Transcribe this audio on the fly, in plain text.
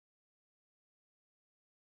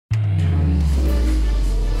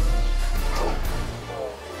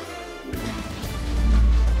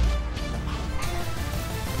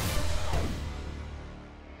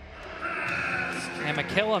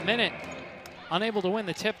tail a minute. Unable to win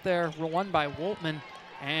the tip there, won by Woltman,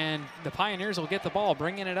 and the Pioneers will get the ball,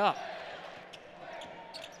 bringing it up.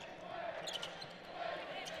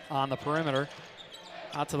 On the perimeter,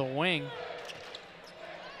 out to the wing.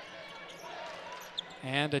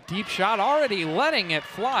 And a deep shot, already letting it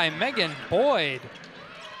fly. Megan Boyd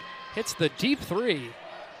hits the deep three.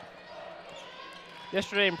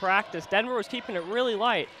 Yesterday in practice, Denver was keeping it really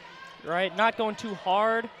light, right? Not going too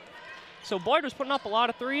hard. So Boyd was putting up a lot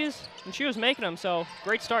of threes, and she was making them. So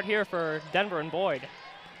great start here for Denver and Boyd.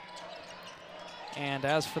 And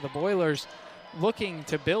as for the Boilers, looking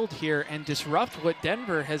to build here and disrupt what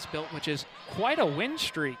Denver has built, which is quite a win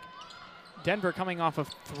streak. Denver coming off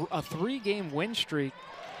of a three-game win streak.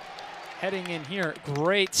 Heading in here,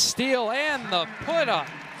 great steal and the put up.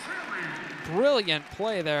 Brilliant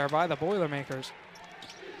play there by the Boilermakers.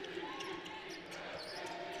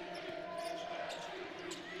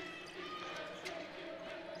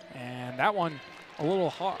 And that one a little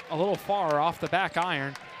far off the back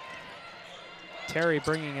iron. Terry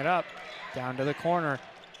bringing it up down to the corner.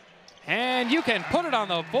 And you can put it on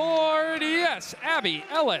the board. Yes, Abby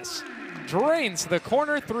Ellis drains the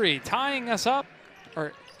corner three, tying us up,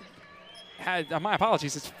 or my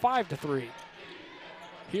apologies, it's 5-3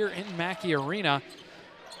 here in Mackey Arena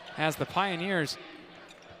as the Pioneers,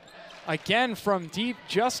 again from deep,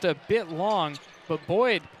 just a bit long, but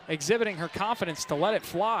Boyd exhibiting her confidence to let it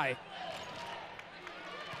fly.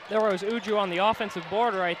 There was Uju on the offensive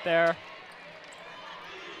board right there.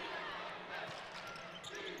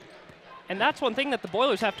 And that's one thing that the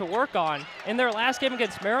Boilers have to work on. In their last game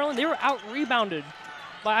against Maryland, they were out-rebounded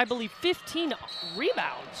by, I believe, 15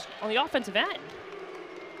 rebounds on the offensive end.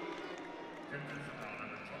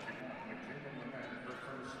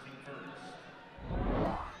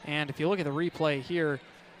 And if you look at the replay here,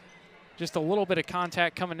 just a little bit of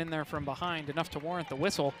contact coming in there from behind, enough to warrant the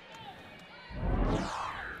whistle.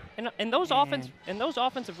 And those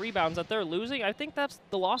offensive rebounds that they're losing, I think that's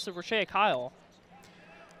the loss of Rashea Kyle.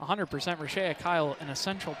 100% Rashea Kyle, an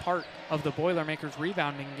essential part of the Boilermakers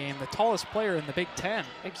rebounding game, the tallest player in the Big Ten.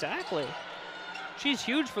 Exactly. She's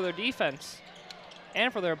huge for their defense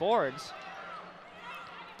and for their boards.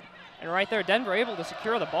 And right there, Denver able to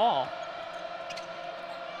secure the ball.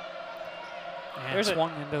 And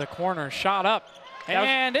swung into the corner, shot up,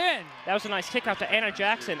 and in. That was a nice kick out to Anna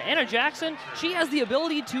Jackson. Anna Jackson, she has the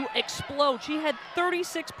ability to explode. She had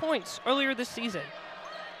 36 points earlier this season.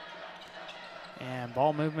 And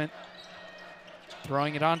ball movement,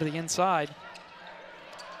 throwing it onto the inside.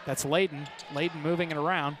 That's Layden. Layden moving it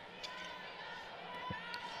around.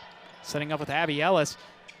 Setting up with Abby Ellis.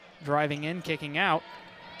 Driving in, kicking out.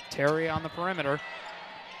 Terry on the perimeter.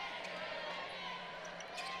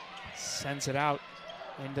 Sends it out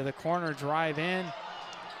into the corner, drive in.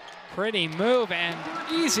 Pretty move and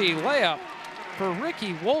easy layup for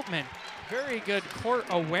Ricky Woltman. Very good court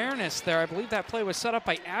awareness there. I believe that play was set up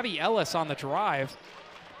by Abby Ellis on the drive.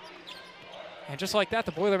 And just like that,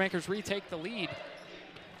 the Boilermakers retake the lead.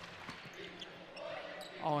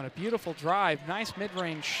 Oh, and a beautiful drive. Nice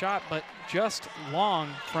mid-range shot, but just long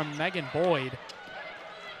from Megan Boyd.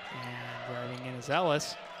 And driving in is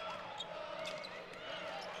Ellis.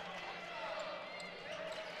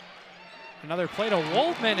 Another play to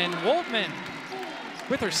Woltman, and Woltman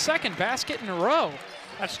with her second basket in a row.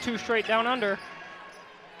 That's 2 straight down under.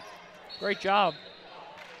 Great job.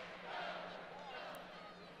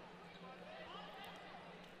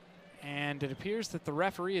 And it appears that the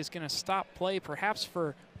referee is going to stop play, perhaps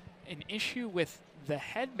for an issue with the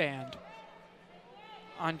headband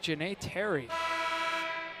on Janae Terry.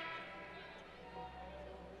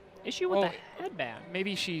 Issue with the headband?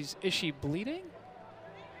 Maybe is she bleeding?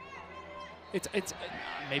 It's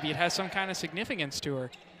maybe it has some kind of significance to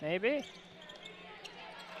her. Maybe.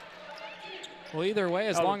 Well, either way,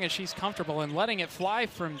 as long as she's comfortable and letting it fly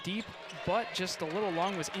from deep, but just a little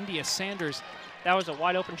long was India Sanders. That was a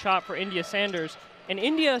wide open shot for India Sanders. And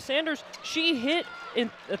India Sanders, she hit in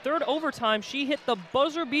the third overtime, she hit the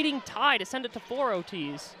buzzer-beating tie to send it to 4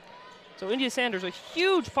 OTs. So India Sanders, a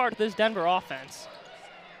huge part of this Denver offense.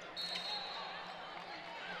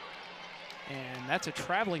 And that's a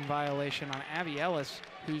traveling violation on Abby Ellis,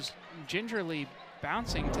 who's gingerly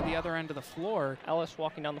bouncing to the other end of the floor. Ellis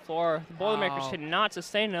walking down the floor. The Boilermakers cannot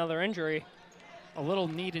sustain another injury. A little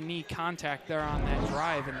knee-to-knee contact there on that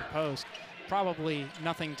drive in the post. Probably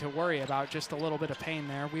nothing to worry about, just a little bit of pain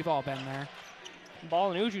there. We've all been there.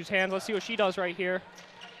 Ball in Uju's hands. Let's see what she does right here.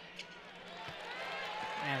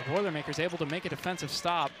 And the Boilermakers able to make a defensive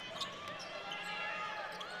stop.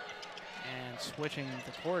 And switching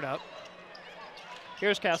the court up.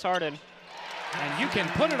 Here's Cass Hardin. And you can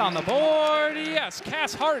put it on the board. Yes,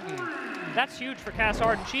 Cass Hardin. That's huge for Cass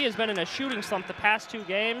Hardin. She has been in a shooting slump the past 2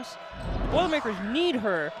 games. Boilermakers need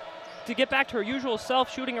her to get back to her usual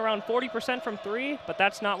self, shooting around 40% from 3, but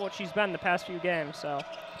that's not what she's been the past few games, so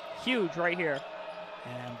huge right here.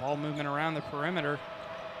 And ball movement around the perimeter.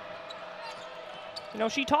 You know,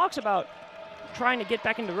 she talks about trying to get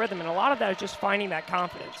back into rhythm, and a lot of that is just finding that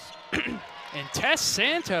confidence. And Tess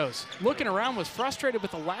Santos, looking around, was frustrated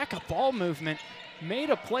with the lack of ball movement, made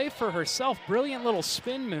a play for herself. Brilliant little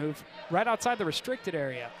spin move right outside the restricted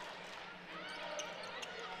area.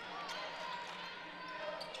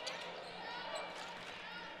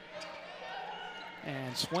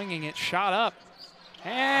 And swinging it, shot up,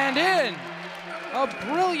 and in. A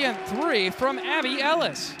brilliant 3 from Abby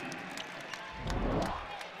Ellis.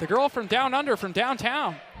 The girl from down under, from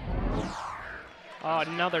downtown. Oh,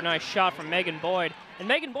 another nice shot from Megan Boyd. And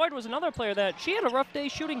Megan Boyd was another player that she had a rough day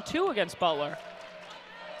shooting 2 against Butler.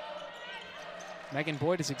 Megan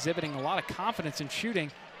Boyd is exhibiting a lot of confidence in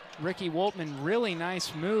shooting. Ricky Woltman, really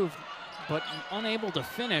nice move, but unable to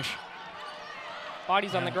finish.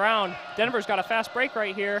 Bodies on the ground. Denver's got a fast break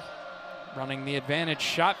right here. Running the advantage,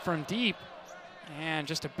 shot from deep, and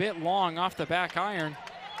just a bit long off the back iron.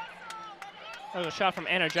 That was a shot from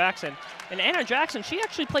Anna Jackson. And Anna Jackson, she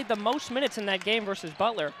actually played the most minutes in that game versus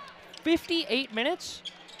Butler. 58 minutes.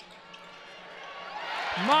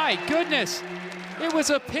 My goodness, it was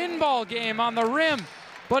a pinball game on the rim,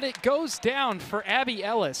 but it goes down for Abby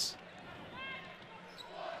Ellis.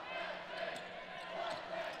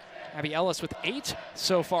 Abby Ellis with 8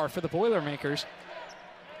 so far for the Boilermakers.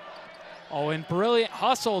 Oh, and brilliant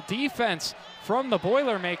hustle defense from the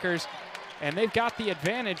Boilermakers, and they've got the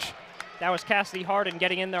advantage. That was Cassidy Hardin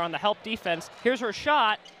getting in there on the help defense. Here's her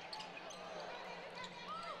shot.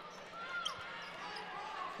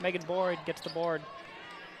 Megan Boyd gets the board.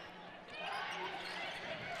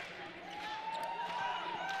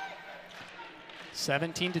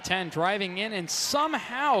 (17-10), driving in and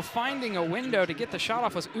somehow finding a window to get the shot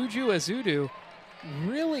off was Uju Azudu.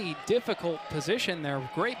 Really difficult position there.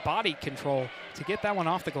 Great body control to get that one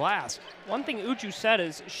off the glass. One thing Uju said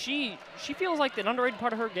is she feels like the underrated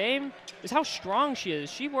part of her game is how strong she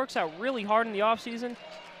is. She works out really hard in the offseason.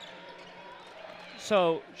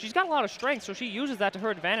 So she's got a lot of strength, so she uses that to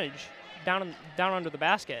her advantage down under the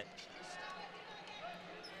basket.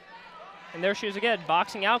 And there she is again,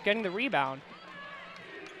 boxing out, getting the rebound.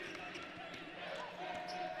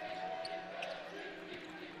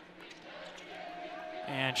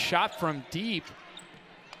 And shot from deep.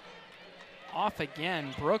 Off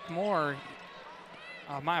again. Brooke Moore.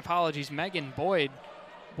 My apologies, Megan Boyd.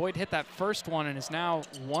 Boyd hit that first one and is now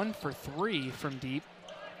 1 for 3 from deep.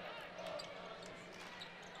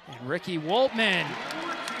 And Ricky Woltman.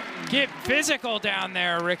 Get physical down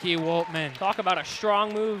there, Ricky Woltman. Talk about a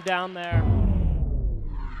strong move down there.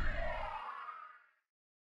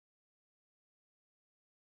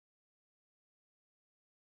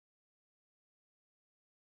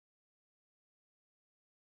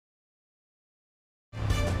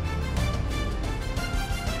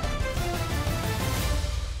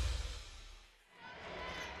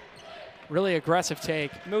 Really aggressive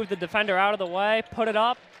take. Move the defender out of the way, put it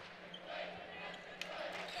up.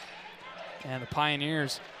 And the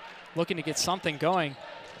Pioneers looking to get something going.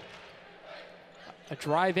 A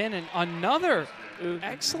drive in and another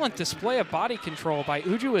excellent display of body control by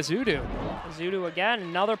Uju Azudu. Azudu again,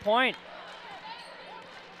 another point.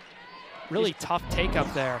 Really tough take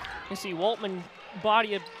up there. You see Woltman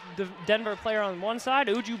body a Denver player on one side,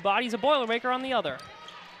 Uju bodies a Boilermaker on the other.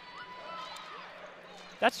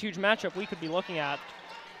 That's a huge matchup we could be looking at.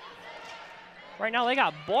 Right now they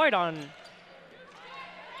got Boyd on.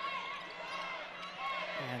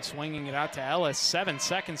 And swinging it out to Ellis, 7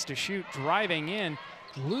 seconds to shoot, driving in,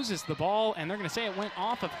 loses the ball, and they're gonna say it went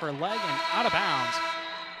off of her leg and out of bounds.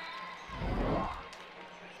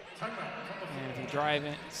 And if you drive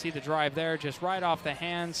in, see the drive there, just right off the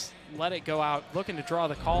hands, let it go out, looking to draw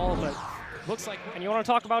the call, but looks like. And you want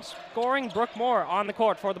to talk about scoring? Brooke Moore on the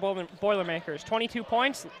court for the Boilermakers. 22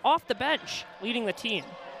 points off the bench, leading the team.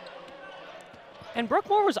 And Brooke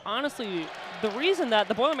Moore was honestly the reason that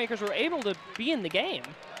the Boilermakers were able to be in the game.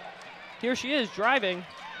 Here she is driving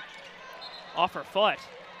off her foot.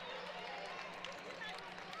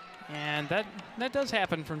 And that does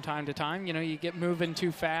happen from time to time. You know, you get moving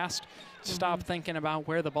too fast, stop thinking about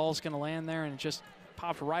where the ball's going to land there, and it just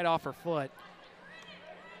popped right off her foot.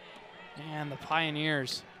 And the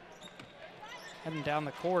Pioneers heading down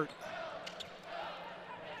the court.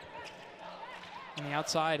 On the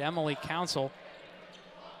outside, Emily Council.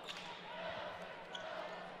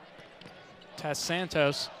 Tess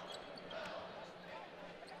Santos.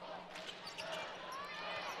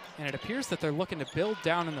 And it appears that they're looking to build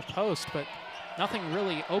down in the post, but nothing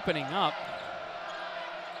really opening up.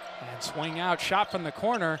 And swing out, shot from the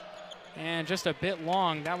corner, and just a bit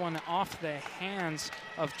long. That one off the hands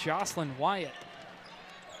of Jocelyn Wyatt.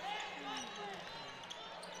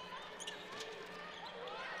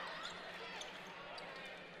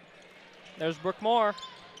 There's Brooke Moore.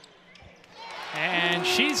 And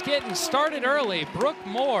she's getting started early. Brooke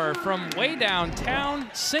Moore from way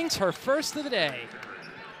downtown sinks her first of the day.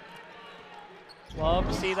 Love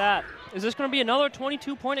to see that. Is this going to be another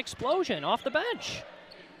 22-point explosion off the bench?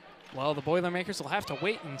 Well, the Boilermakers will have to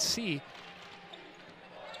wait and see.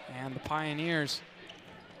 And the Pioneers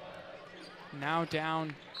now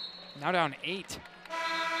down 8.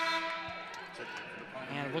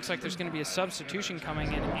 And it looks like there's going to be a substitution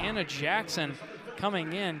coming in. Anna Jackson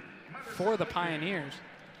coming in for the Pioneers.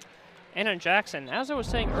 Anna Jackson, as I was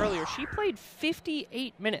saying earlier, she played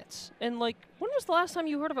 58 minutes. And, like, when was the last time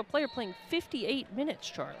you heard of a player playing 58 minutes,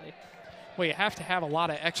 Charlie? Well, you have to have a lot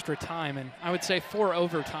of extra time, and I would say 4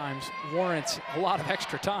 overtimes warrants a lot of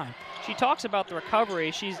extra time. She talks about the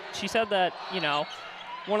recovery. She said that, you know,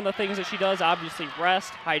 one of the things that she does, obviously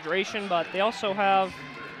rest, hydration, but they also have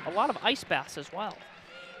a lot of ice baths as well.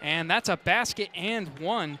 And that's a basket and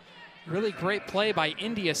one. Really great play by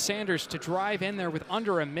India Sanders to drive in there with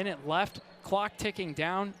under a minute left, clock ticking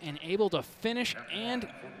down, and able to finish and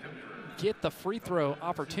get the free throw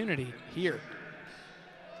opportunity here.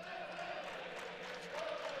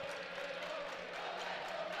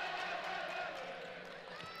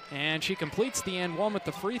 And she completes the and one with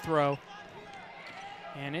the free throw.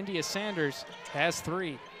 And India Sanders has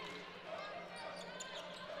 3.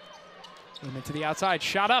 Movement to the outside,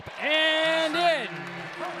 shot up and in.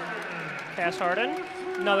 Cass Hardin,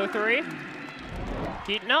 another 3.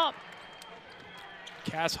 Heating up.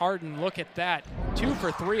 Cass Hardin, look at that. 2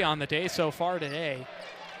 for 3 on the day so far today.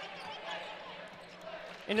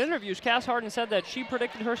 In interviews, Cass Hardin said that she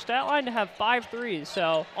predicted her stat line to have 5 threes,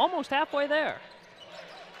 so almost halfway there.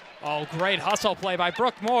 Oh, great hustle play by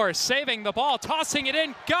Brooke Moore, saving the ball, tossing it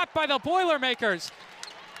in, got by the Boilermakers.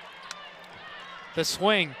 The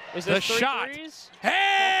swing, is the this shot, threes?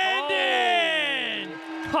 and in!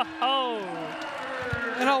 Oh.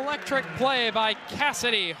 An electric play by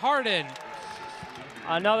Cassidy Hardin.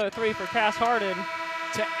 Another 3 for Cass Hardin.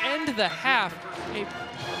 To end the half,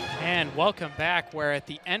 and welcome back, where at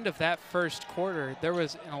the end of that first quarter, there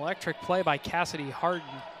was an electric play by Cassidy Hardin.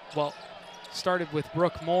 Well, started with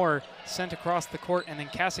Brooke Moore, sent across the court, and then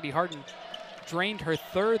Cassidy Hardin drained her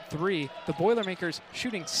 3rd 3. The Boilermakers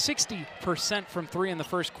shooting 60% from 3 in the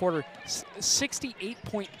first quarter,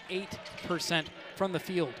 68.8% from the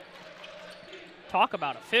field. Talk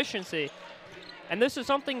about efficiency. And this is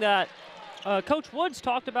something that Coach Woods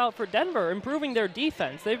talked about for Denver, improving their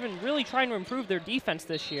defense. They've been really trying to improve their defense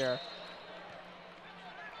this year.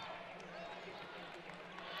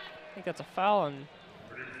 I think that's a foul on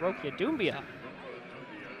Rokia Doumbia.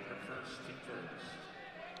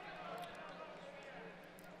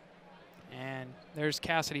 And there's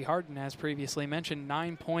Cassidy Hardin, as previously mentioned,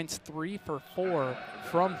 9 points, 3 for 4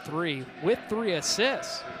 from 3, with 3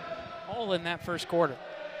 assists, all in that first quarter.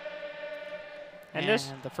 And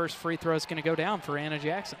the first free throw is going to go down for Anna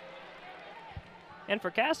Jackson. And for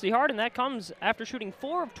Cassidy Hardin, that comes after shooting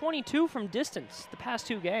 4 of 22 from distance the past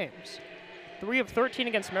 2 games. 3 of 13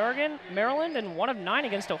 against Maryland, and 1 of 9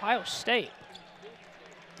 against Ohio State.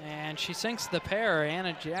 And she sinks the pair.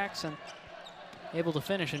 Anna Jackson able to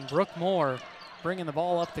finish, and Brooke Moore bringing the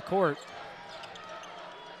ball up the court.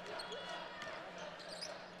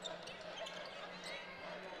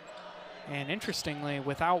 And interestingly,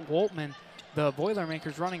 without Woltman, the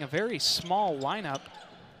Boilermakers running a very small lineup.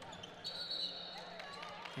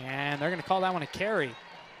 And they're going to call that one a carry.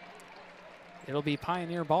 It'll be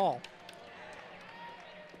Pioneer ball.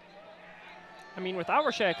 I mean, without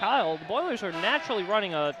Rashay Kyle, the Boilers are naturally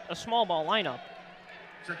running a small ball lineup.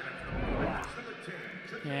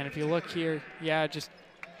 And if you look here, yeah, just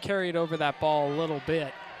carried over that ball a little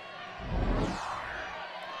bit.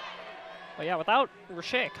 But yeah, without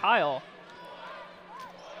Rashay Kyle,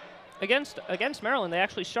 against Maryland, they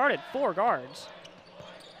actually started 4 guards.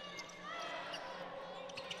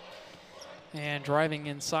 And driving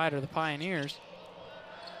inside are the Pioneers.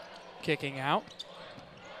 Kicking out.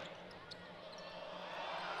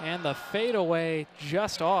 And the fadeaway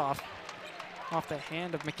just off the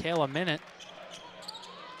hand of Michaela Minute.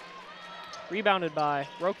 Rebounded by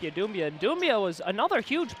Rokia Doumbia. And Doumbia was another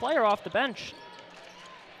huge player off the bench.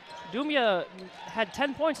 Doumbia had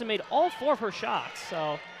 10 points and made all 4 of her shots,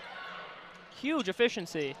 so huge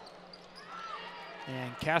efficiency.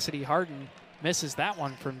 And Cassidy Hardin misses that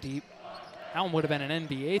one from deep. That one would have been an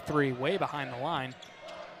NBA three way behind the line.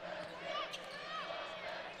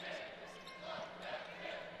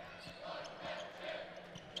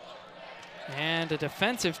 And a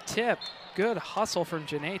defensive tip. Good hustle from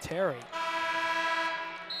Janae Terry.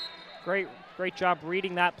 Great job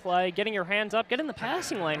reading that play, getting your hands up, getting the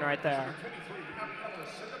passing lane right there.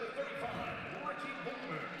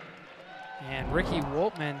 And Ricky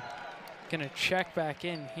Woltman gonna check back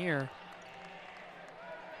in here.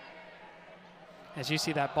 As you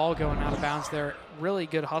see that ball going out of bounds there, really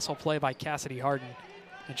good hustle play by Cassidy Hardin.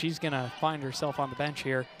 And she's gonna find herself on the bench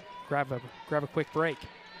here, grab a quick break.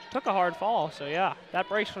 Took a hard fall, so yeah, that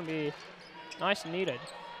break's gonna be nice and needed.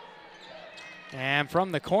 And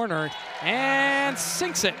from the corner, and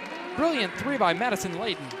sinks it. Brilliant three by Madison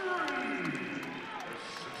Layton.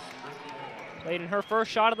 Layton, her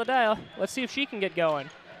first shot of the day. Let's see if she can get going.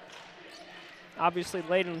 Obviously,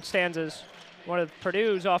 Layton stands as one of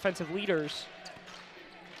Purdue's offensive leaders.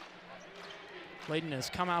 Layton has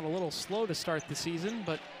come out a little slow to start the season,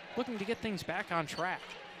 but looking to get things back on track.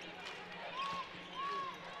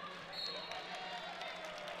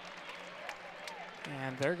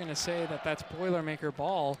 And they're going to say that that's Boilermaker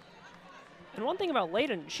ball. And one thing about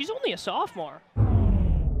Layton, she's only a sophomore.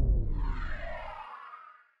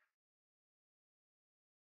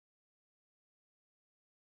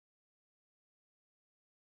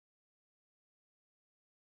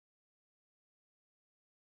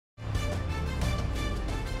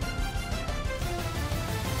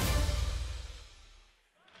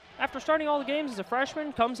 After starting all the games as a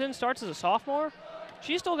freshman, comes in, starts as a sophomore,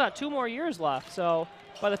 she's still got 2 more years left. So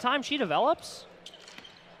by the time she develops.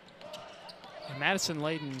 And Madison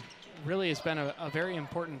Layton really has been a very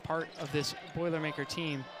important part of this Boilermaker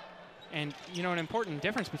team. And, you know, an important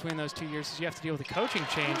difference between those 2 years is you have to deal with a coaching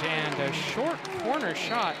change and a short corner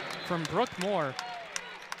shot from Brooke Moore.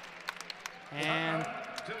 And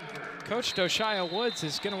Coach Doshia Woods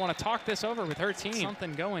is going to want to talk this over with her team.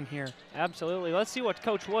 Something going here. Absolutely. Let's see what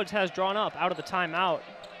Coach Woods has drawn up out of the timeout.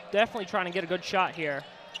 Definitely trying to get a good shot here.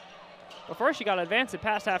 But first, you got to advance it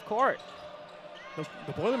past half court.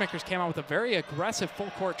 The Boilermakers came out with a very aggressive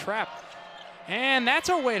full court trap. And that's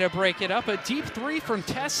a way to break it up. A deep three from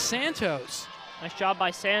Tess Santos. Nice job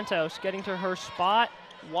by Santos getting to her spot.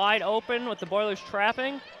 Wide open with the Boilers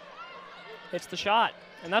trapping. Hits the shot.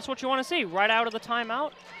 And that's what you want to see right out of the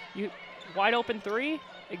timeout. Wide open three,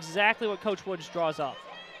 exactly what Coach Woods draws up.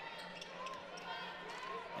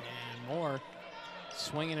 And Moore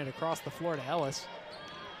swinging it across the floor to Ellis.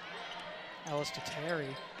 Ellis to Terry.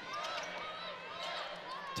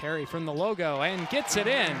 Terry from the logo and gets it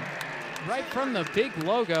in. Right from the big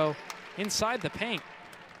logo inside the paint.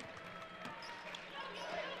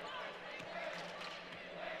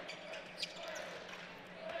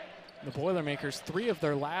 The Boilermakers, 3 of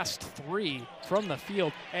their last 3 from the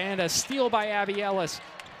field. And a steal by Abby Ellis.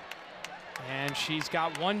 And she's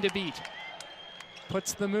got 1 to beat.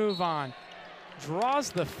 Puts the move on. Draws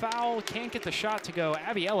the foul, can't get the shot to go.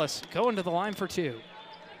 Abby Ellis going to the line for 2.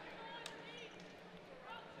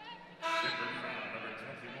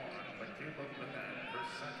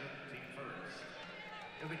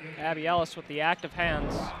 Abby Ellis with the active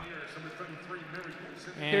hands.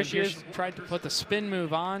 And here she is. Tried to put the spin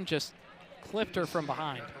move on, just clipped her from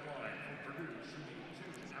behind.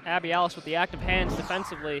 Abby Ellis with the active hands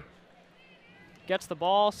defensively. Gets the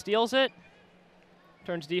ball, steals it,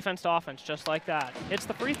 turns defense to offense just like that. Hits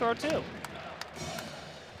the free throw too.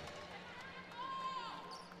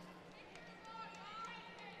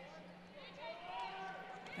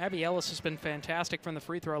 Abby Ellis has been fantastic from the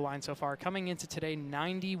free throw line so far. Coming into today,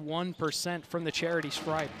 91% from the charity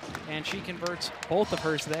stripe, and she converts both of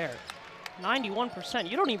hers there. 91%.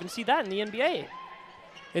 You don't even see that in the NBA.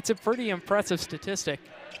 It's a pretty impressive statistic.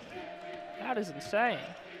 That is insane.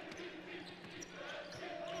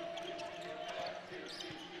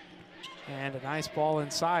 And a nice ball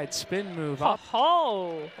inside. Spin move up.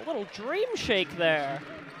 Oh, a little dream shake there.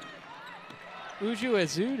 Uju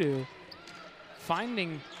Azudu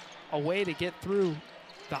finding a way to get through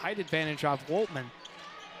the height advantage of Woltman.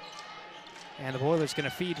 And the Boilers going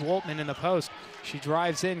to feed Woltman in the post. She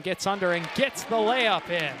drives in, gets under, and gets the layup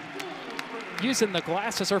in. Using the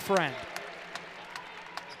glass as her friend.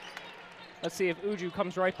 Let's see if Uju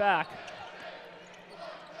comes right back.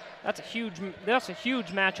 That's a huge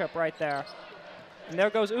matchup right there. And there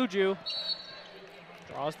goes Uju.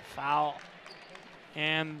 Draws the foul.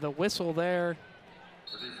 And the whistle there.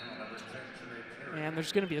 And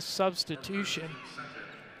there's going to be a substitution.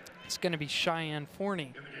 It's going to be Cheyenne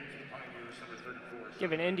Forney.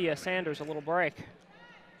 Giving India Sanders a little break.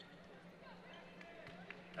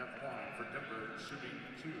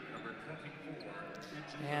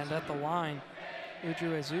 And at the line,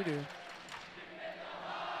 Uju Ezeudu.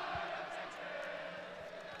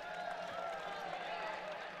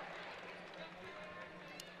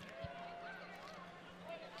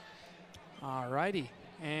 All righty,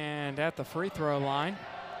 and at the free throw line,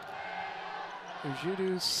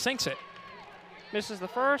 Ezeudu sinks it. Misses the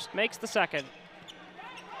first, makes the second.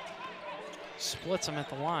 Splits them at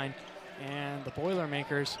the line, and the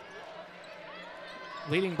Boilermakers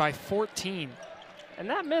leading by 14. And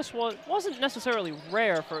that miss wasn't necessarily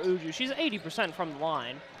rare for Uju. She's 80% from the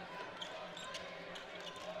line.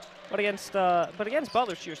 But against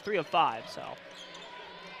Butler, she was 3 of 5, so.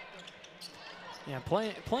 Yeah,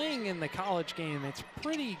 playing in the college game, it's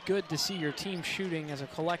pretty good to see your team shooting as a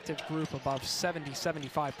collective group above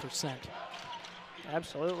 70–75%.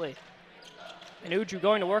 Absolutely. And Uju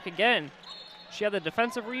going to work again. She had the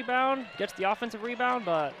defensive rebound, gets the offensive rebound,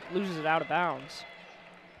 but loses it out of bounds.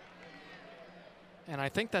 And I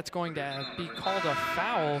think that's going to be called a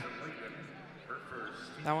foul.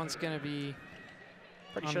 That one's going to be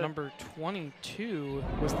on number 22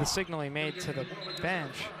 was the signal he made to the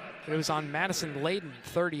bench. It was on Madison Layden,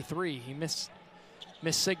 33. He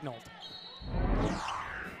missignaled.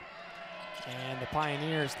 And the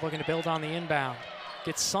Pioneers looking to build on the inbound.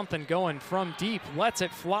 Gets something going from deep, lets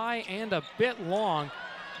it fly, and a bit long,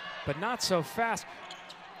 but not so fast.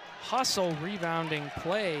 Hustle rebounding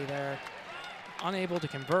play there, unable to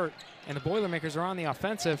convert. And the Boilermakers are on the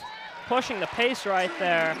offensive. Pushing the pace right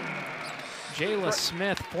there. Jayla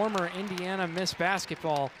Smith, former Indiana Miss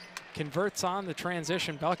Basketball, converts on the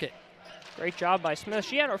transition bucket. Great job by Smith.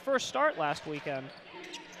 She had her first start last weekend.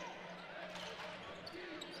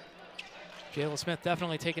 Jayla Smith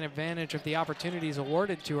definitely taking advantage of the opportunities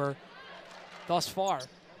awarded to her thus far.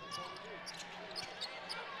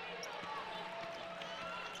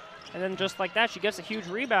 And then just like that, she gets a huge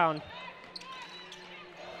rebound.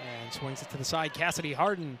 And swings it to the side, Cassidy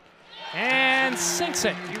Hardin, and sinks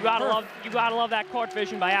it. You gotta love that court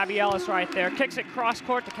vision by Abby Ellis right there. Kicks it cross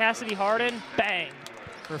court to Cassidy Hardin, bang.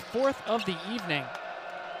 Her 4th of the evening,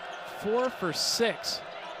 4 for 6.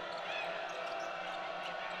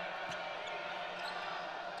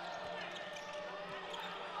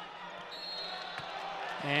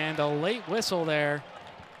 And a late whistle there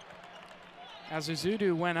as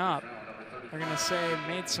Ezeudu went up. They're going to say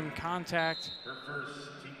made some contact.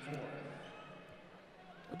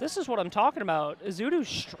 This is what I'm talking about. Ezeudu's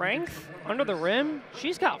strength under the rim.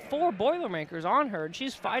 She's got 4 Boilermakers on her, and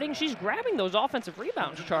she's fighting. She's grabbing those offensive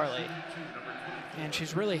rebounds, Charlie. And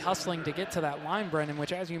she's really hustling to get to that line, Brendan,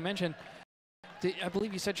 which, as you mentioned, I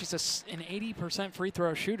believe you said she's an 80% free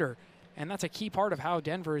throw shooter. And that's a key part of how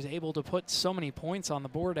Denver is able to put so many points on the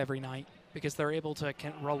board every night, because they're able to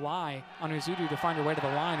rely on Ezeudu to find her way to the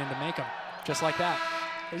line and to make them, just like that.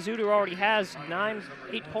 Ezeudu already has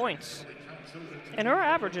 8 points. And her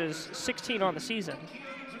average is 16 on the season.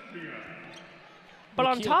 But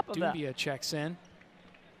on top of that, Dubia checks in.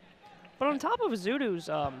 But on top of Ezeudu's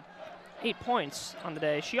 8 points on the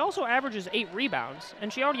day, she also averages 8 rebounds,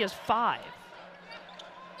 and she already has 5.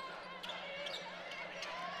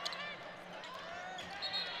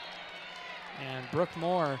 And Brooke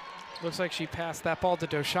Moore looks like she passed that ball to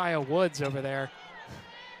Doshia Woods over there.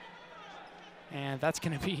 And that's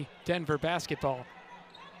going to be Denver basketball.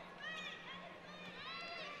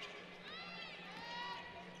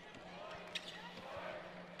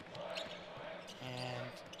 And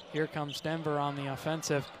here comes Denver on the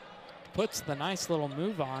offensive. Puts the nice little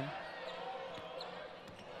move on.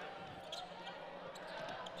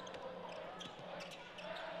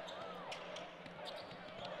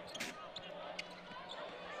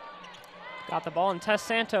 Got the ball in Tess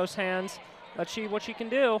Santos' hands. Let's see what she can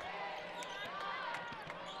do.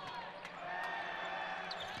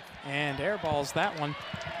 And airballs that one.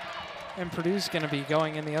 And Purdue's going to be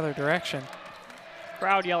going in the other direction.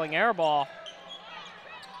 Crowd yelling air ball.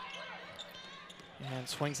 And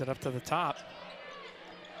swings it up to the top.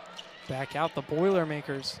 Back out the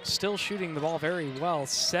Boilermakers, still shooting the ball very well,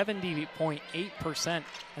 70.8%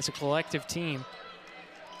 as a collective team.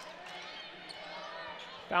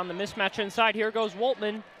 Found the mismatch inside. Here goes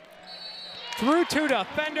Woltman. Through 2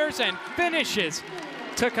 defenders and finishes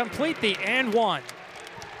to complete the and one.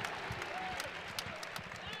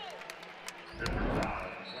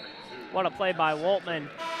 What a play by Woltman.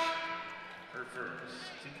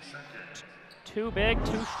 Too big,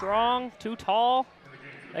 too strong, too tall.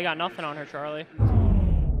 They got nothing on her, Charlie.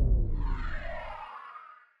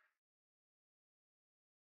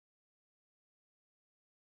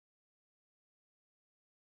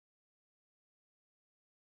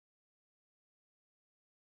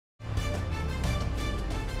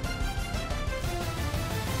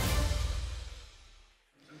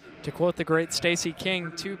 To quote the great Stacey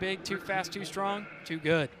King, too big, too fast, too strong, too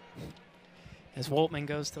good. As Woltman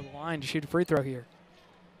goes to the line to shoot a free throw here.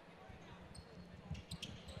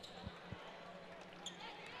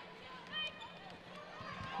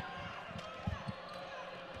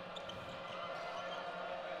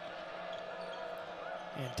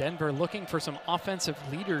 And Denver looking for some offensive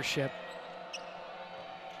leadership.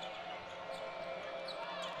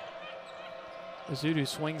 Ozudu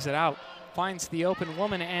swings it out, finds the open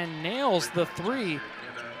woman and nails the three.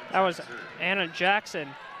 That was Anna Jackson.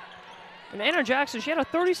 And Anna Jackson, she had a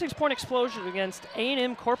 36-point explosion against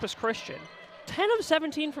A&M Corpus Christian. 10 of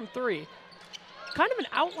 17 from three. Kind of an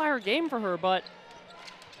outlier game for her, but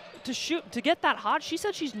to get that hot, she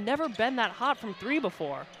said she's never been that hot from three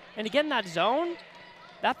before. And to get in that zone,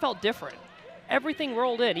 that felt different. Everything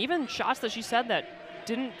rolled in. Even shots that she said that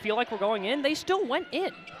didn't feel like were going in, they still went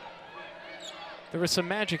in. There was some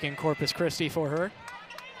magic in Corpus Christi for her.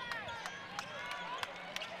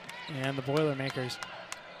 And the Boilermakers.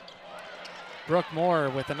 Brooke Moore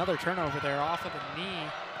with another turnover there off of the knee.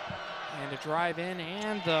 And a drive in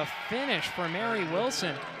and the finish for Mary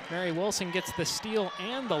Wilson. Mary Wilson gets the steal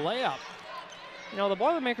and the layup. You know, the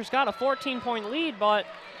Boilermakers got a 14-point lead, but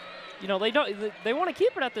you know, they want to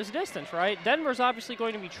keep it at this distance, right? Denver's obviously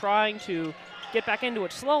going to be trying to get back into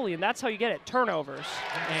it slowly, and that's how you get it, turnovers.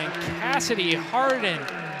 And Cassidy Hardin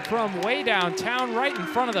from way downtown, right in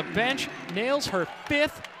front of the bench, nails her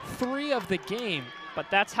 5th three of the game. But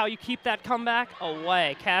that's how you keep that comeback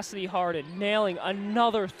away. Cassidy Hardin nailing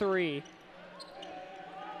another three.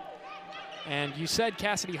 And you said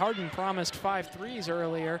Cassidy Hardin promised 5 threes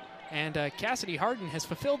earlier, and Cassidy Hardin has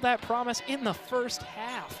fulfilled that promise in the first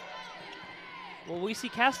half. Well, we see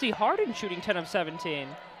Cassidy Hardin shooting 10 of 17.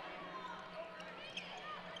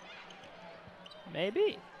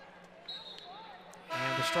 Maybe.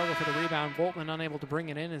 And the struggle for the rebound. Voltman unable to bring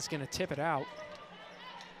it in, is going to tip it out.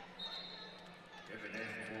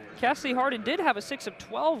 Cassidy Hardin did have a 6 of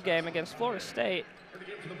 12 game against Florida State.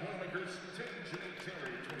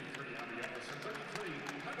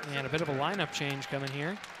 And a bit of a lineup change coming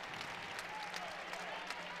here.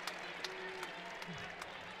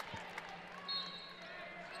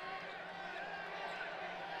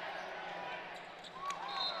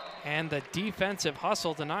 And the defensive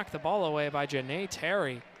hustle to knock the ball away by Janae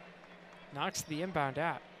Terry. Knocks the inbound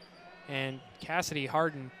out. And Cassidy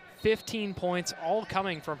Hardin, 15 points, all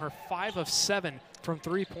coming from her 5 of 7 from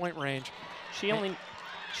three-point range. She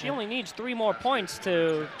only needs 3 more points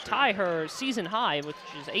to tie her season high, which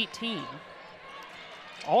is 18.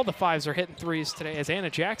 All the 5s are hitting threes today as Anna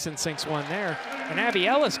Jackson sinks one there. And Abby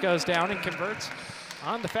Ellis goes down and converts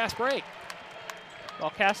on the fast break. While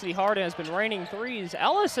Cassidy Hardin has been raining threes,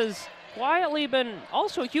 Ellis has quietly been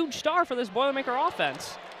also a huge star for this Boilermaker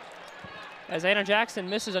offense. As Anna Jackson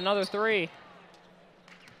misses another three.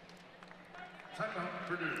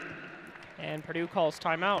 And Purdue calls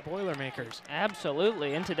timeout. Boilermakers.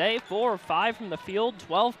 Absolutely. And today, 4 of 5 from the field,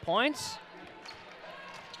 12 points.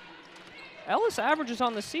 Ellis averages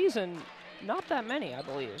on the season not that many, I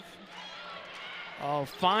believe. Oh,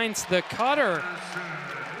 finds the cutter.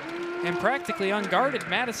 And practically unguarded,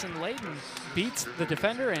 Madison Layden beats the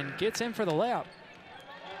defender and gets in for the layup.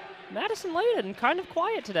 Madison Layden kind of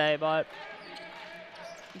quiet today, but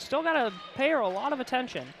you still got to pay her a lot of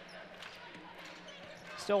attention.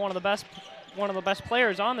 Still one of the best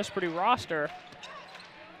players on this Purdue roster.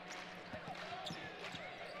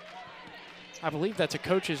 I believe that's a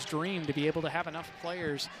coach's dream, to be able to have enough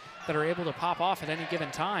players that are able to pop off at any given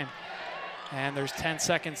time. And there's 10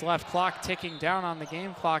 seconds left, clock ticking down on the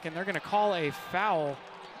game clock, and they're going to call a foul.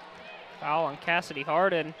 Foul on Cassidy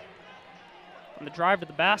Hardin on the drive to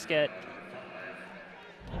the basket.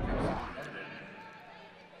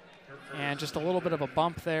 And just a little bit of a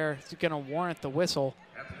bump there. It's going to warrant the whistle.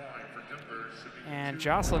 And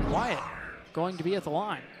Jocelyn Wyatt going to be at the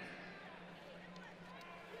line.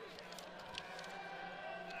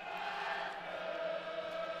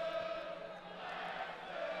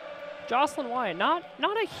 Jocelyn Wyatt, not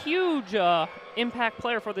a huge impact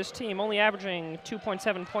player for this team, only averaging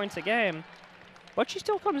 2.7 points a game, but she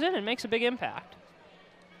still comes in and makes a big impact.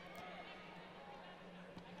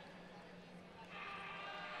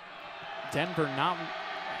 Denver not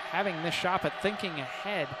having this shot, but thinking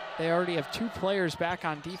ahead. They already have 2 players back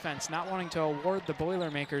on defense, not wanting to award the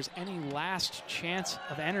Boilermakers any last chance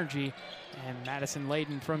of energy. And Madison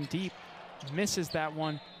Layden from deep misses that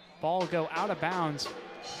one. Ball go out of bounds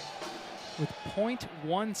with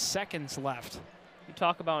 0.1 seconds left. You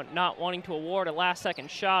talk about not wanting to award a last-second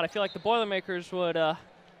shot. I feel like the Boilermakers would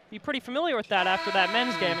be pretty familiar with that after that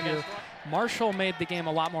men's game against. Marshall made the game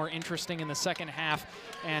a lot more interesting in the second half,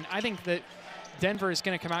 and I think that Denver is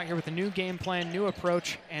going to come out here with a new game plan, new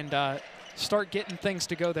approach, and start getting things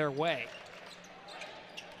to go their way.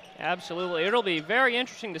 Absolutely. It'll be very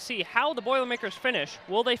interesting to see how the Boilermakers finish.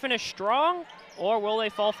 Will they finish strong, or will they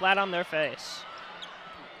fall flat on their face?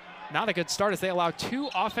 Not a good start as they allow 2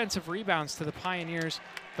 offensive rebounds to the Pioneers,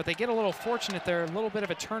 but they get a little fortunate there. A little bit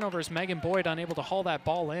of a turnover as Megan Boyd unable to haul that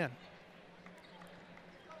ball in.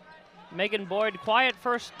 Megan Boyd, quiet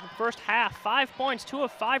first half. 5 points, 2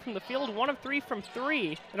 of 5 from the field, 1 of 3 from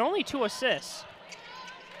 3, and only 2 assists.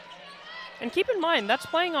 And keep in mind, that's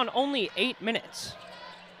playing on only 8 minutes.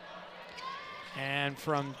 And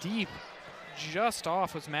from deep, just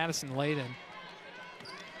off was Madison Layden.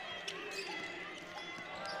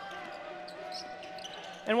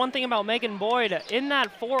 And one thing about Megan Boyd, in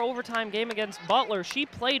that 4 overtime game against Butler, she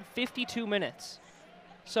played 52 minutes.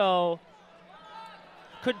 So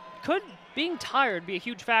could being tired be a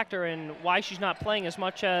huge factor in why she's not playing as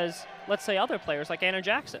much as, let's say, other players like Anna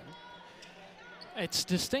Jackson? It's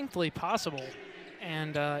distinctly possible.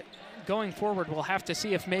 And going forward, we'll have to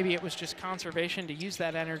see if maybe it was just conservation to use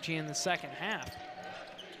that energy in the second half.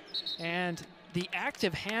 And the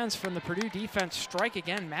active hands from the Purdue defense strike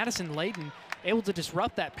again. Madison Layden able to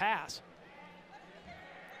disrupt that pass.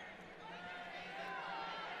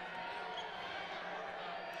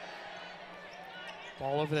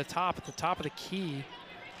 Ball over the top, at the top of the key.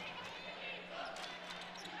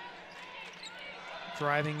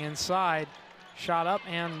 Driving inside, shot up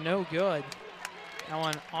and no good. That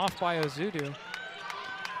one off by Ozudu.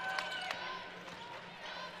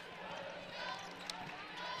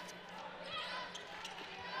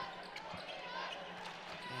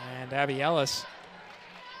 And Abby Ellis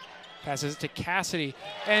passes it to Cassidy.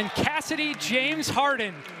 And Cassidy James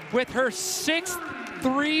Hardin with her 6th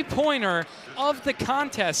three-pointer of the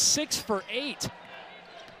contest, 6 for 8.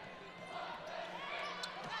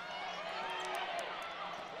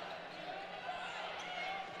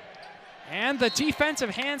 And the defensive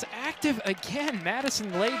hands active again.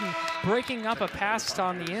 Madison Layden breaking up a pass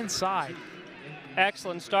on the inside.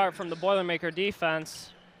 Excellent start from the Boilermaker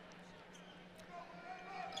defense.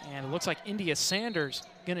 And it looks like India Sanders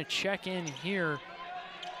gonna check in here.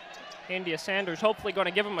 India Sanders hopefully gonna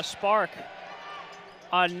give him a spark.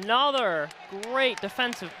 Another great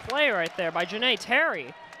defensive play right there by Janae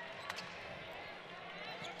Terry.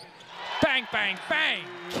 Bang, bang, bang.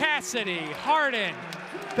 Cassidy Hardin.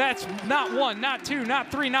 That's not 1, not 2,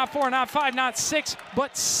 not 3, not 4, not 5, not 6,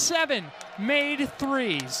 but 7 made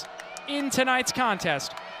threes in tonight's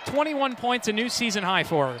contest. 21 points, a new season high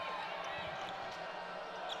for her.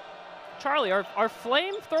 Charlie, are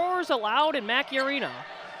flamethrowers allowed in Mackey Arena?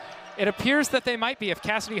 It appears that they might be if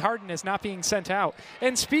Cassidy Hardin is not being sent out.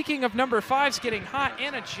 And speaking of number 5's getting hot,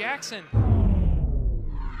 Anna Jackson.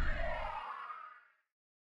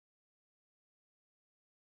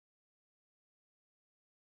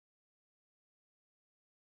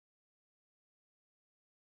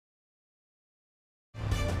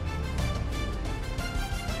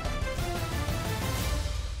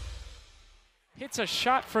 Hits a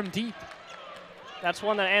shot from deep. That's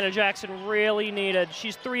one that Anna Jackson really needed.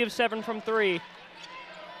 She's 3 of 7 from 3.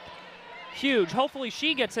 Huge. Hopefully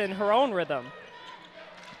she gets in her own rhythm.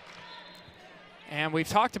 And we've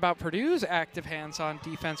talked about Purdue's active hands on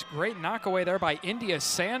defense. Great knockaway there by India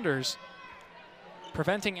Sanders,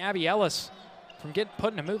 preventing Abby Ellis from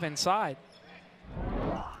putting a move inside.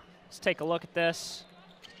 Let's take a look at this.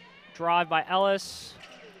 Drive by Ellis.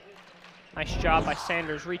 Nice job by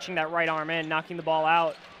Sanders reaching that right arm in, knocking the ball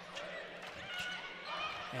out.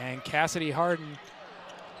 And Cassidy Hardin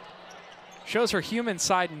shows her human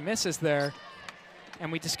side and misses there.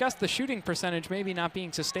 And we discussed the shooting percentage maybe not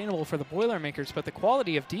being sustainable for the Boilermakers, but the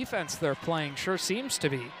quality of defense they're playing sure seems to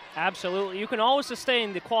be. Absolutely. You can always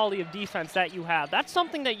sustain the quality of defense that you have. That's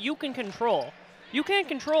something that you can control. You can't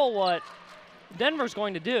control what Denver's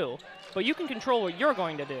going to do, but you can control what you're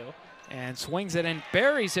going to do. And swings it and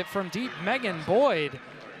buries it from deep, Megan Boyd.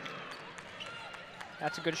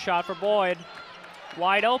 That's a good shot for Boyd.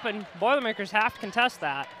 Wide open. Boilermakers have to contest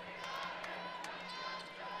that.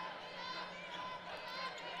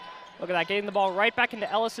 Look at that, getting the ball right back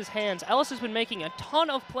into Ellis's hands. Ellis has been making a ton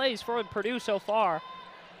of plays for Purdue so far.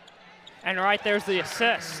 And right there's the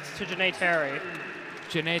assist to Janae Terry.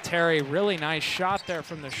 Janae Terry, really nice shot there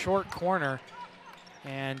from the short corner.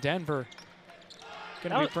 And Denver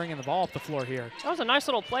going to be bringing the ball up the floor here. That was a nice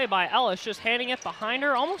little play by Ellis, just handing it behind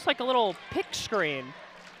her, almost like a little pick screen.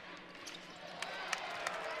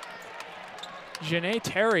 Janae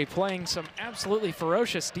Terry playing some absolutely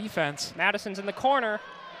ferocious defense. Madison's in the corner.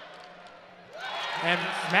 And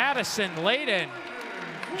Madison Layden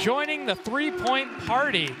joining the three-point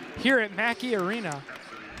party here at Mackey Arena.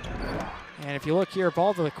 And if you look here,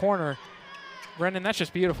 ball to the corner. Brendan, that's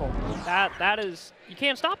just beautiful. That is, you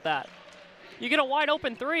can't stop that. You get a wide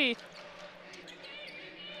open three.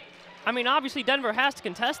 I mean, obviously Denver has to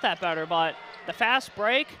contest that better, but the fast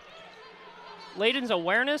break, Layden's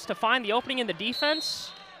awareness to find the opening in the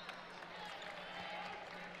defense.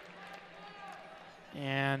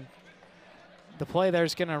 And the play there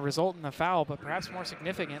is going to result in a foul, but perhaps more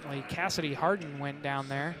significantly, Cassidy Hardin went down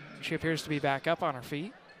there. She appears to be back up on her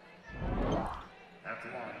feet.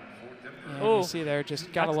 And you see there,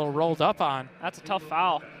 just got a little rolled up on. That's a tough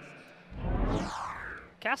foul.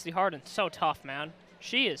 Cassidy Hardin's so tough, man.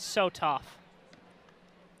 She is so tough.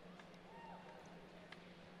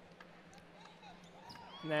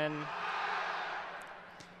 And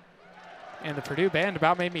the Purdue band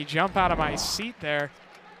about made me jump out of my seat there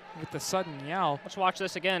with the sudden yell. Let's watch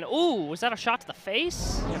this again. Ooh, was that a shot to the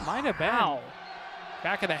face? It might have been. Wow.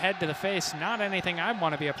 Back of the head to the face, not anything I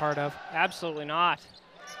want to be a part of. Absolutely not.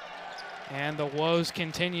 And the woes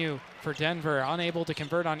continue for Denver, unable to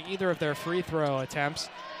convert on either of their free throw attempts.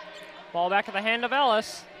 Ball back at the hand of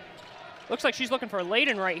Ellis. Looks like she's looking for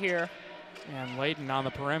Layden right here. And Layden on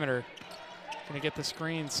the perimeter. Gonna get the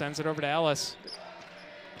screen, sends it over to Ellis.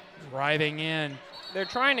 Driving in. They're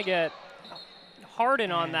trying to get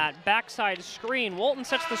Hardin on that backside screen. Walton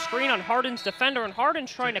sets the screen on Hardin's defender, and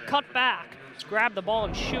Hardin's trying to cut back, grab the ball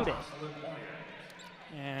and shoot it.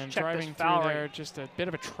 And driving through there, just a bit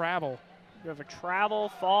of a travel. Bit of a travel,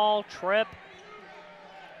 fall, trip.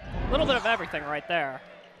 A little bit of everything right there.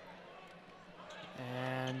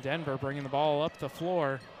 And Denver bringing the ball up the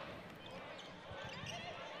floor.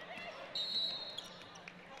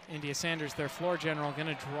 India Sanders, their floor general, going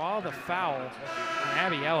to draw the foul on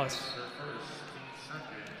Abby Ellis.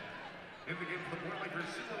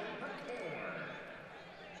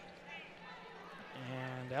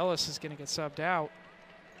 And Ellis is going to get subbed out.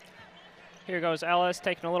 Here goes Ellis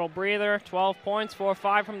taking a little breather. 12 points,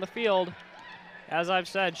 4-5 from the field. As I've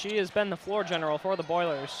said, she has been the floor general for the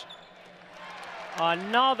Boilers.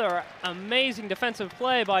 Another amazing defensive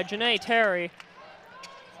play by Janae Terry.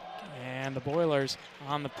 And the Boilers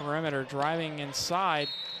on the perimeter, driving inside,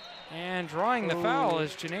 and drawing the foul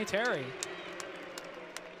is Janae Terry.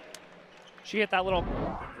 She hit that little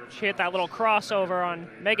crossover on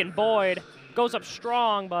Megan Boyd. Goes up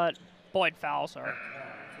strong, but Boyd fouls her.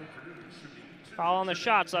 Foul on the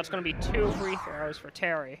shot, so that's going to be 2 free throws for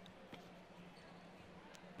Terry.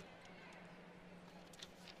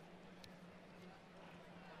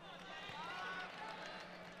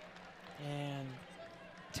 And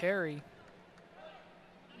Terry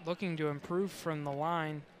looking to improve from the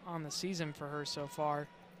line on the season for her so far.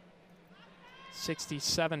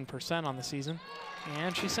 67% on the season,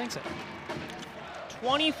 and she sinks it.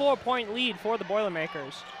 24-point lead for the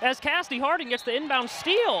Boilermakers as Cassidy Hardin gets the inbound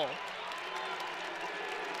steal.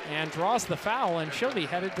 And draws the foul, and she'll be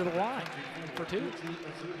headed to the line for 2.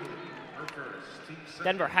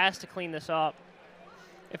 Denver has to clean this up.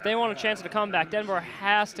 If they want a chance at a comeback, Denver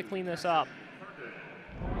has to clean this up.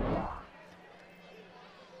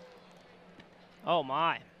 Oh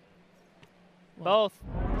my. Both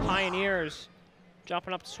Pioneers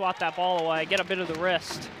jumping up to swat that ball away, get a bit of the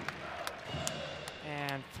wrist.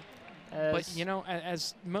 And but you know,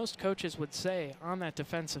 as most coaches would say on that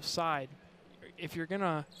defensive side, if you're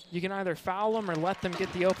gonna, you can either foul them or let them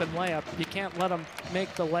get the open layup. You can't let them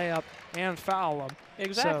make the layup and foul them.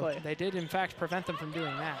 Exactly. So they did, in fact, prevent them from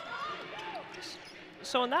doing that.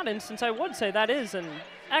 So in that instance, I would say that is an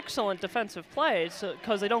excellent defensive play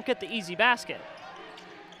because they don't get the easy basket.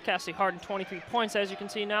 Cassidy Hardin, 23 points, as you can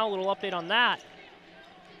see now. A little update on that.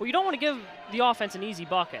 Well, you don't want to give the offense an easy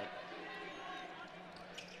bucket.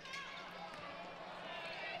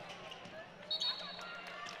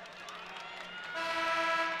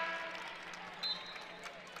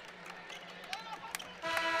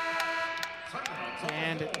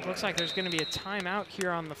 And it looks like there's going to be a timeout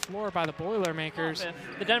here on the floor by the Boilermakers.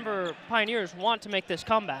 If the Denver Pioneers want to make this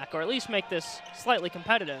comeback, or at least make this slightly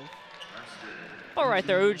competitive. All right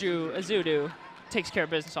there, Uju Azudu takes care of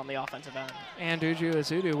business on the offensive end. And Uju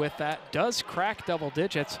Azudu with that does crack double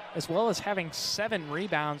digits, as well as having 7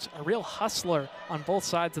 rebounds, a real hustler on both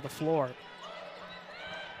sides of the floor.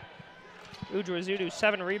 Uju Azudu,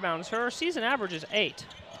 7 rebounds. Her season average is 8.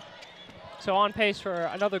 So on pace for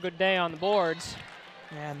another good day on the boards.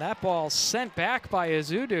 And that ball sent back by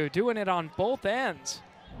Azudu, doing it on both ends.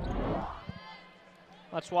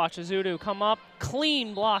 Let's watch Azudu come up.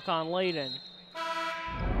 Clean block on Layden.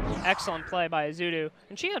 Excellent play by Azudu.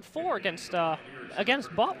 And she had 4 against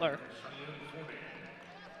Butler.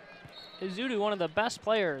 Izudu one of the best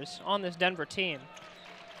players on this Denver team.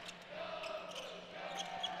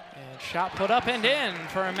 And shot put up and in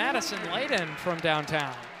for a Madison Layden from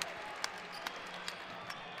downtown.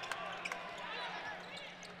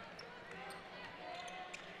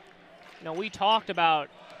 You know, we talked about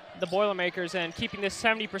the Boilermakers and keeping this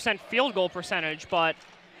 70% field goal percentage, but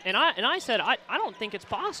I said I don't think it's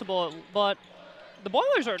possible, but the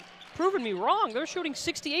Boilers are proving me wrong. They're shooting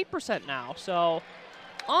 68% now, so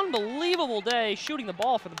unbelievable day shooting the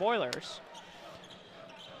ball for the Boilers.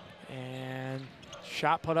 And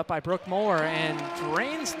shot put up by Brooke Moore and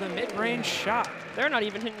drains the mid-range shot. They're not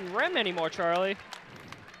even hitting rim anymore, Charlie.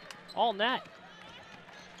 All net.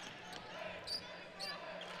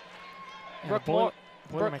 Brooke Moore.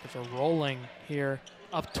 Boilermakers are rolling here,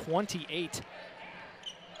 up 28.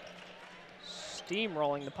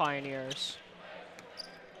 Steamrolling the Pioneers.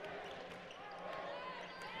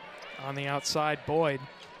 On the outside, Boyd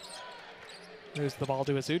moves the ball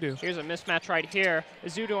to Izudu. Here's a mismatch right here.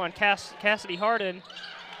 Izudu on Cassidy Hardin.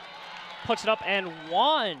 Puts it up and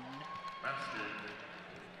one.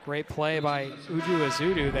 Great play by Uju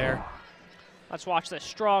Izudu there. Let's watch this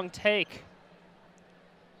strong take.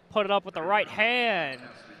 Put it up with the right hand.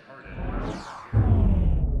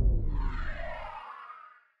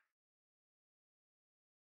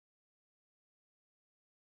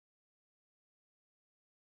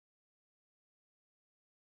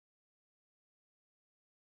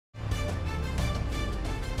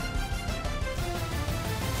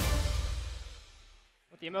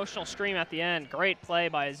 With the emotional scream at the end. Great play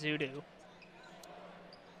by Izudu.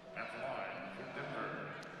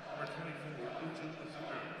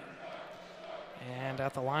 And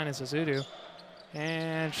at the line is Izudu.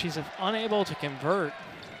 And she's unable to convert.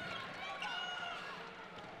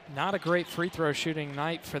 Not a great free throw shooting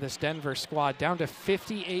night for this Denver squad. Down to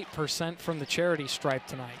 58% from the charity stripe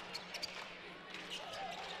tonight.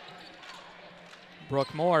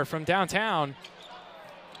 Brooke Moore from downtown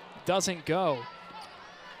doesn't go.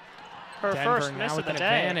 Her Denver first miss now of with the an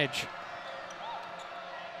day. advantage.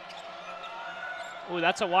 Ooh,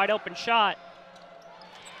 that's a wide open shot.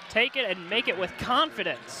 Take it and make it with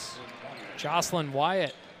confidence. Jocelyn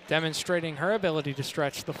Wyatt demonstrating her ability to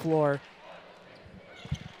stretch the floor.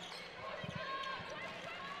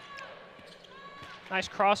 Nice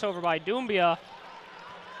crossover by Doumbia.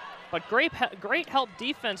 But great help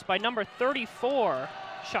defense by number 34,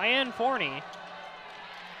 Cheyenne Forney.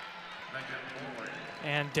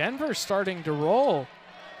 And Denver's starting to roll.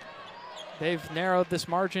 They've narrowed this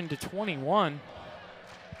margin to 21.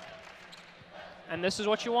 And this is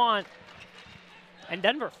what you want. And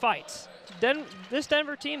Denver fights. This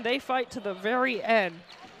Denver team, they fight to the very end.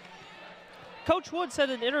 Coach Wood said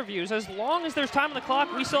in interviews, as long as there's time on the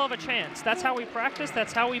clock, we still have a chance. That's how we practice,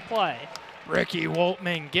 that's how we play. Ricky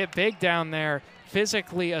Woltman get big down there,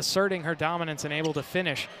 physically asserting her dominance and able to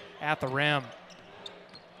finish at the rim.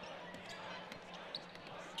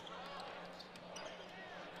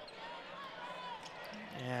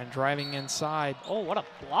 And driving inside. Oh, what a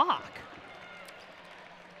block.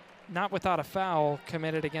 Not without a foul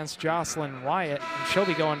committed against Jocelyn Wyatt, and she'll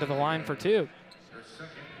be going to the line for two.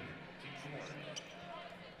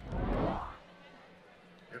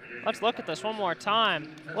 Let's look at this one more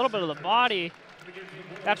time. A little bit of the body.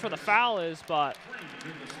 That's where the foul is, but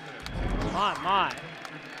my.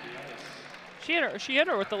 She hit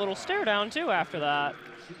her with the little stare down too after that.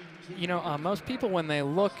 You know, most people when they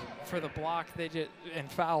look for the block and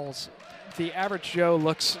fouls, the average Joe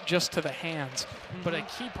looks just to the hands. But a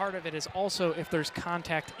key part of it is also if there's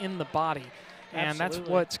contact in the body. And that's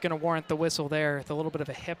what's going to warrant the whistle there, with a little bit of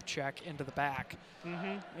a hip check into the back.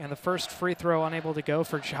 And the first free throw unable to go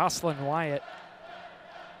for Jocelyn Wyatt.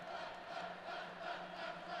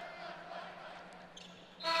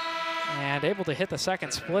 And able to hit the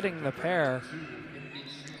second, splitting the pair.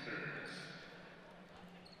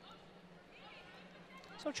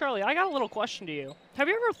 So Charlie, I got a little question to you. Have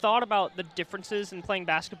you ever thought about the differences in playing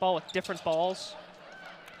basketball with different balls?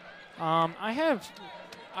 I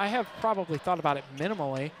have probably thought about it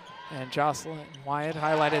minimally, and Jocelyn Wyatt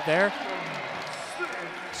highlighted there.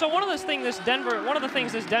 So one of the things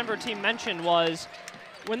this Denver team mentioned was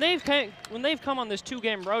when they've come on this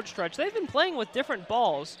 2-game road stretch, they've been playing with different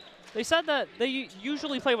balls. They said that they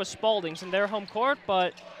usually play with Spaldings in their home court,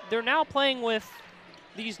 but they're now playing with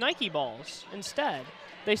these Nike balls instead.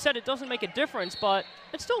 They said it doesn't make a difference, but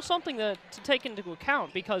it's still something to take into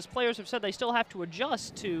account because players have said they still have to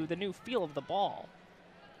adjust to the new feel of the ball.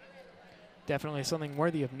 Definitely something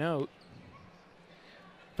worthy of note.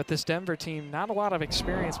 But this Denver team, not a lot of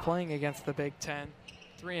experience playing against the Big Ten.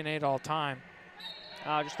 3-8 all time.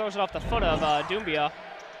 Just throws it off the foot of Doumbia.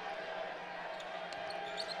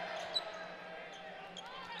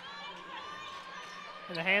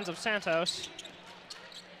 in the hands of Santos.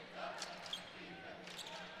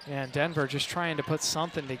 Yeah, and Denver just trying to put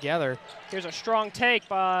something together. Here's a strong take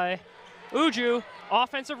by Uju.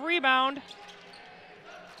 Offensive rebound.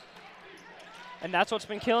 And that's what's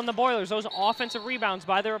been killing the Boilers, those offensive rebounds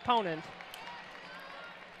by their opponent.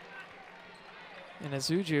 And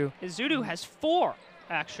Uju. Uju has 4,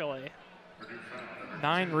 actually.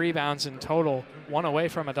 9 rebounds in total. 1 away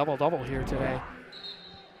from a double-double here today.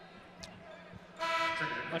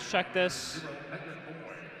 Let's check this.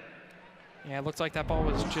 Yeah, it looks like that ball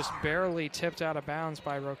was just barely tipped out of bounds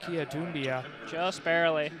by Rokia Doumbia. Just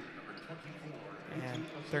barely. And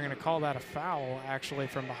they're going to call that a foul, actually,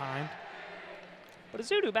 from behind. But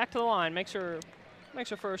Uju back to the line, makes her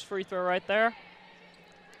first free throw right there.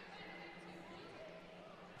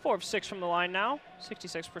 4 of 6 from the line now,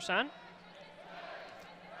 66%.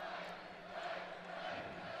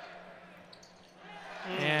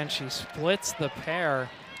 And she splits the pair.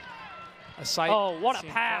 A sight. Oh, what a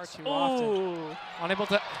pass! Ooh. Unable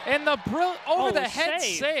to, and the over the head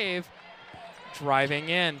save. Driving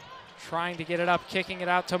in, trying to get it up, kicking it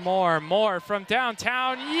out to Moore. Moore from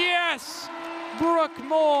downtown. Yes! Brooke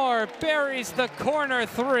Moore buries the corner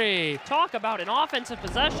 3. Talk about an offensive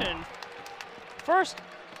possession. First,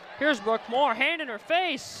 here's Brooke Moore, hand in her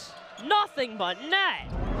face. Nothing but net.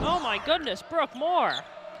 Oh my goodness, Brooke Moore.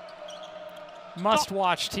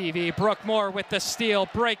 Must-watch TV. Brooke Moore with the steal,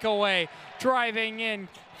 breakaway, driving in,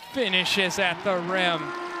 finishes at the rim.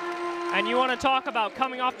 And you want to talk about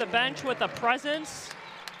coming off the bench with a presence?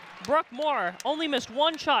 Brooke Moore only missed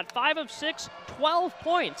 1 shot, 5 of 6, 12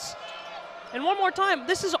 points. And one more time,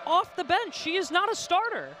 this is off the bench. She is not a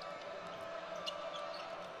starter.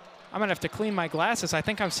 I'm going to have to clean my glasses. I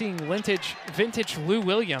think I'm seeing vintage Lou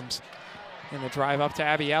Williams in the drive up to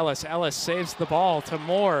Abby Ellis. Ellis saves the ball to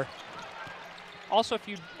Moore. Also, if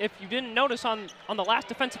you didn't notice on the last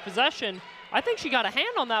defensive possession, I think she got a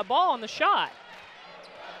hand on that ball on the shot.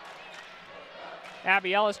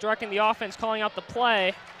 Abby Ellis directing the offense, calling out the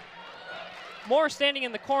play. Moore standing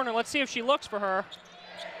in the corner. Let's see if she looks for her.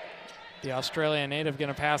 The Australian native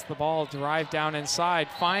going to pass the ball, drive down inside,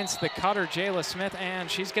 finds the cutter, Jayla Smith,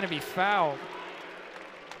 and she's going to be fouled.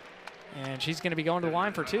 And she's going to be going to the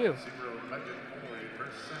line for 2.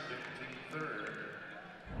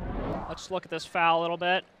 Let's look at this foul a little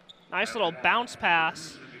bit. Nice little bounce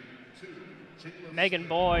pass. Megan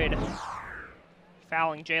Boyd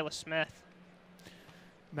fouling Jayla Smith.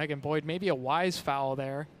 Megan Boyd, maybe a wise foul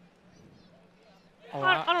there.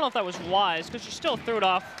 I don't know if that was wise, because she still threw it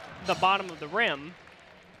off the bottom of the rim.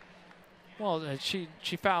 Well, she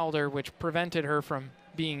fouled her, which prevented her from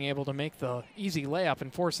being able to make the easy layup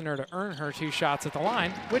and forcing her to earn her 2 shots at the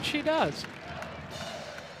line, which she does.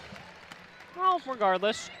 Well,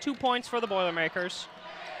 regardless, 2 points for the Boilermakers.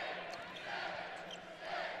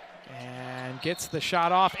 And gets the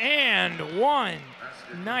shot off, and 1.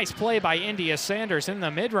 Nice play by India Sanders in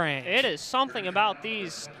the mid-range. It is something about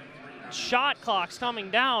these shot clocks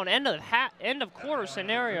coming down, end of quarter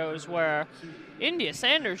scenarios where India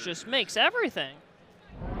Sanders just makes everything.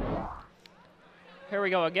 Here we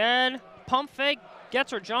go again. Pump fake,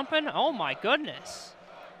 gets her jumping. Oh my goodness.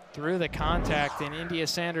 Through the contact, and India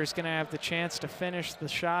Sanders going to have the chance to finish the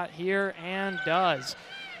shot here, and does.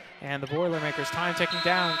 And the Boilermakers time ticking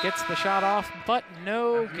down, gets the shot off, but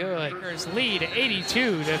no good. Here's lead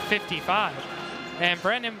 82-55. And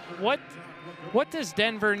Brendan, what does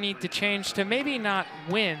Denver need to change to maybe not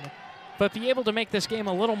win, but be able to make this game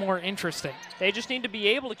a little more interesting? They just need to be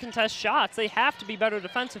able to contest shots. They have to be better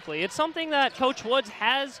defensively. It's something that Coach Woods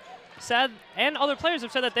has said, and other players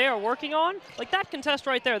have said that they are working on. Like that contest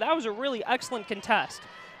right there, that was a really excellent contest.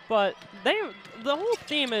 But the whole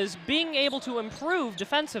theme is being able to improve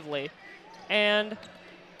defensively. And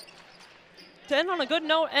to end on a good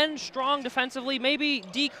note, end strong defensively, maybe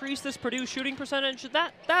decrease this Purdue shooting percentage.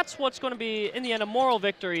 That's what's going to be, in the end, a moral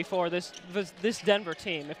victory for this Denver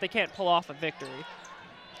team if they can't pull off a victory.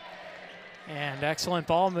 And excellent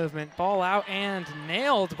ball movement. Ball out and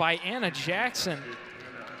nailed by Anna Jackson.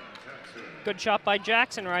 Good shot by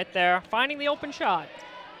Jackson right there, finding the open shot.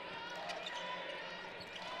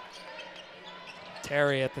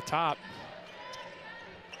 Terry at the top.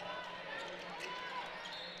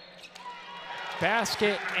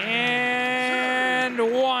 Basket, and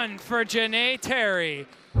 1 for Janae Terry.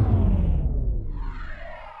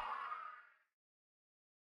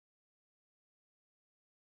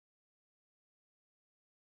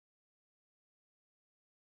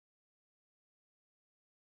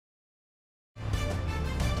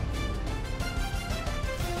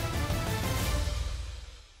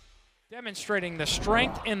 Demonstrating the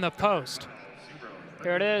strength in the post.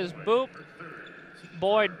 Here it is, boop.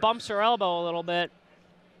 Boyd bumps her elbow a little bit.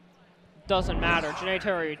 Doesn't matter. Janae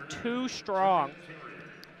Terry too strong.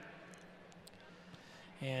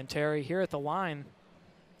 And Terry here at the line.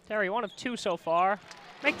 Terry 1 of 2 so far.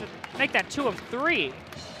 Make that 2 of 3.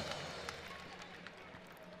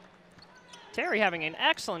 Terry having an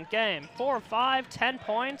excellent game. 4 of 5, 10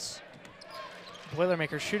 points.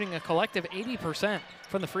 Boilermakers shooting a collective 80%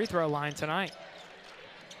 from the free throw line tonight.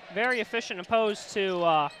 Very efficient opposed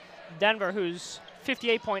to Denver, who's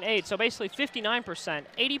 58.8, so basically 59%.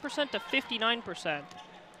 80% to 59%.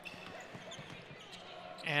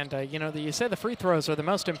 And, you know, you say the free throws are the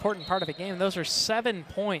most important part of a game. Those are 7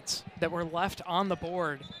 points that were left on the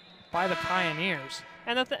board by the Pioneers.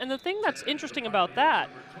 And the thing that's interesting about that,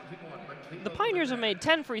 the Pioneers have made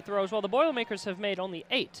 10 free throws while the Boilermakers have made only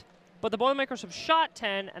 8. But the Boilermakers have shot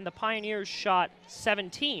 10 and the Pioneers shot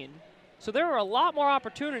 17. So there are a lot more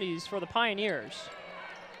opportunities for the Pioneers.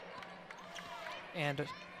 And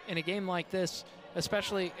in a game like this,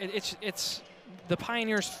 especially, it's the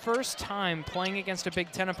Pioneers' first time playing against a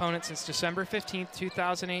Big Ten opponent since December 15th,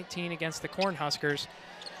 2018 against the Cornhuskers.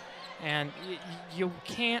 And you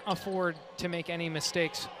can't afford to make any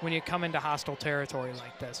mistakes when you come into hostile territory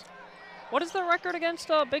like this. What is the record against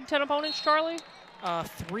Big Ten opponents, Charlie?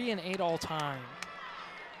 3 and 8 all time.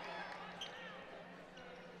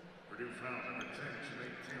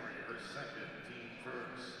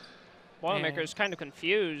 Boilermakers kind of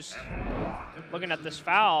confused looking at this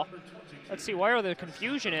foul. Let's see where the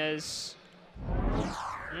confusion is.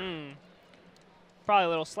 Probably a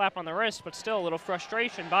little slap on the wrist, but still a little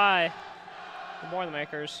frustration by the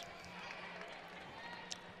Boilermakers.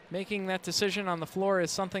 Making that decision on the floor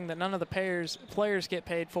is something that none of the players get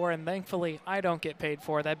paid for, and thankfully I don't get paid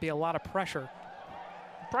for. That'd be a lot of pressure.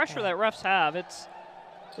 Pressure that refs have.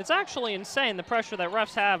 It's actually insane, the pressure that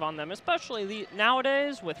refs have on them, especially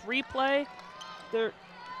nowadays with replay.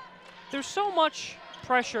 There's so much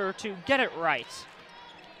pressure to get it right.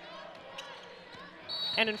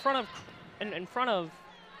 And in front of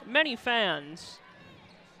many fans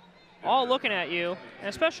all looking at you, and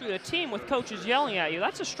especially a team with coaches yelling at you,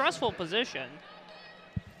 that's a stressful position.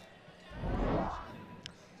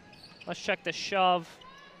 Let's check the shove.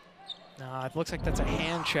 It looks like that's a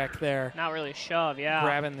hand check there. Not really a shove, yeah.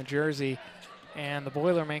 Grabbing the jersey. And the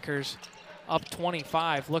Boilermakers up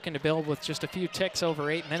 25, looking to build with just a few ticks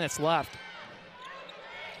over 8 minutes left.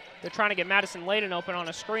 They're trying to get Madison Layden open on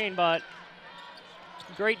a screen, but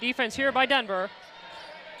great defense here by Denver.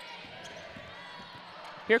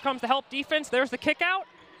 Here comes the help defense. There's the kick out.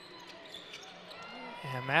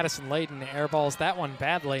 And Madison Layden airballs that one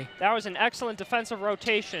badly. That was an excellent defensive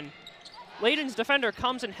rotation. Layden's defender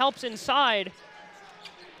comes and helps inside,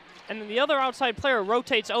 and then the other outside player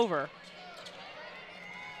rotates over.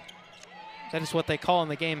 That is what they call in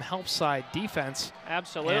the game help side defense.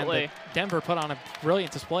 Absolutely. And Denver put on a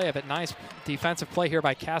brilliant display of it. Nice defensive play here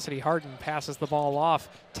by Cassidy Hardin. Passes the ball off.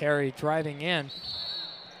 Terry driving in.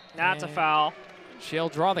 That's a foul. She'll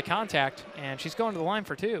draw the contact, and she's going to the line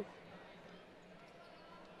for 2.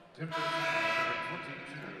 A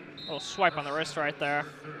little swipe on the wrist right there.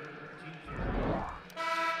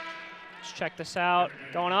 Let's check this out.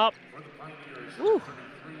 Going up. Woo.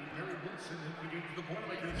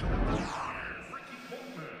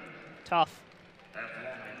 Tough.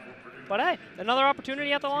 But hey, another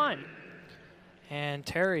opportunity at the line. And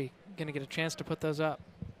Terry going to get a chance to put those up.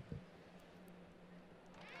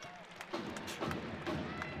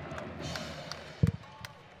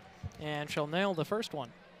 And she'll nail the first one.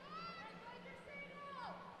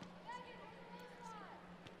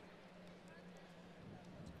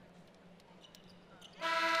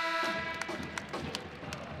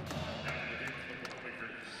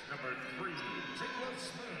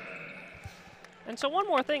 And so one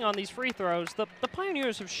more thing on these free throws, the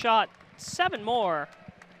Pioneers have shot 7 more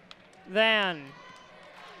than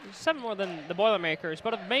the Boilermakers,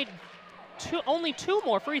 but have made only 2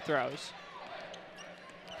 more free throws.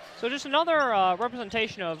 So just another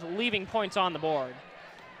representation of leaving points on the board.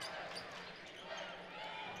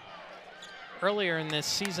 Earlier in this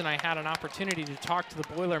season, I had an opportunity to talk to the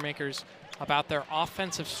Boilermakers about their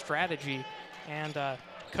offensive strategy, and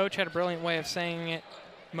Coach had a brilliant way of saying it: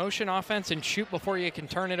 motion offense and shoot before you can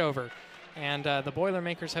turn it over. And the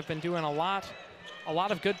Boilermakers have been doing a lot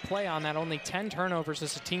of good play on that. Only 10 turnovers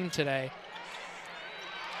as a team today.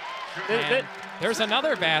 And there's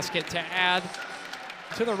another basket to add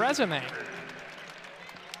to the resume.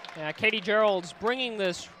 Yeah, Katie Gerald's bringing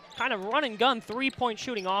this kind of run and gun 3-point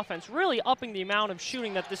shooting offense, really upping the amount of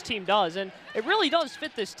shooting that this team does. And it really does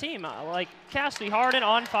fit this team. Like Cassidy Hardin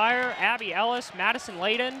on fire, Abby Ellis, Madison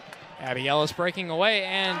Layden. Abby Ellis breaking away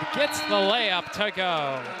and gets the layup to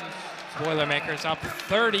go. Boilermakers up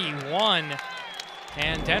 31.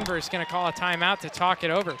 And Denver's going to call a timeout to talk it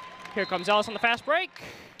over. Here comes Ellis on the fast break.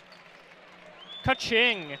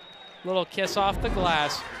 Ka-ching. Little kiss off the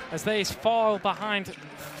glass as they fall behind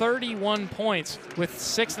 31 points with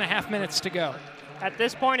 6.5 minutes to go. At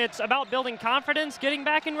this point, it's about building confidence, getting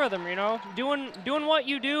back in rhythm, you know, doing what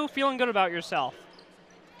you do, feeling good about yourself.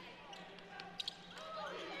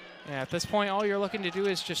 Yeah, at this point, all you're looking to do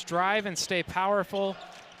is just drive and stay powerful,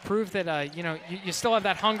 prove that, you know, you still have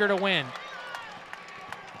that hunger to win.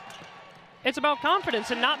 It's about confidence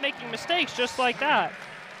and not making mistakes just like that.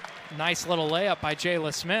 Nice little layup by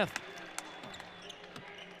Jayla Smith.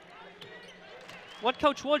 What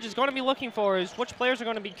Coach Woods is going to be looking for is which players are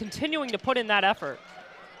going to be continuing to put in that effort.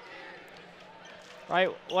 Right?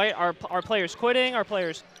 Are players quitting? Are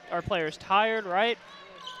players tired, right?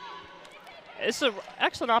 It's an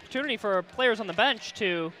excellent opportunity for players on the bench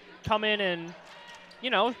to come in and,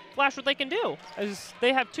 you know, flash what they can do. As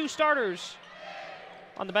they have 2 starters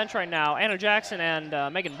on the bench right now, Anna Jackson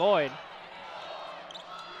and Megan Boyd.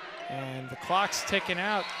 And the clock's ticking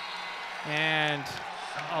out. And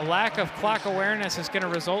a lack of clock awareness is going to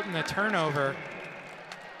result in a turnover,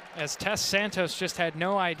 as Tess Santos just had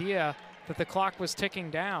no idea that the clock was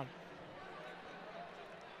ticking down.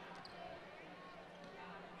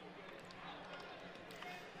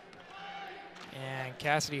 And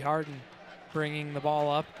Cassidy Hardin bringing the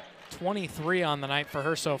ball up. 23 on the night for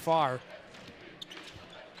her so far.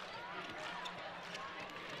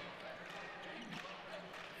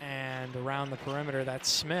 And around the perimeter, that's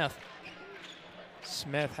Smith.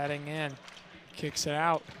 Smith heading in, kicks it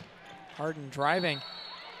out. Hardin driving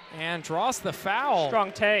and draws the foul.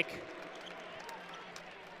 Strong take.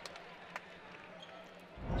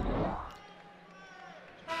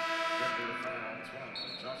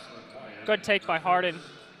 Good take by Hardin.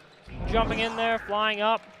 Jumping in there, flying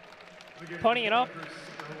up, putting it up,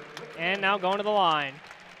 and now going to the line.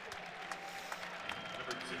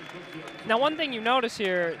 Now, one thing you notice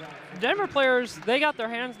here, Denver players, they got their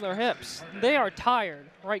hands on their hips. They are tired,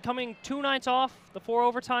 right? Coming 2 nights off, the 4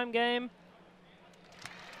 overtime game.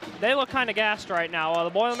 They look kind of gassed right now.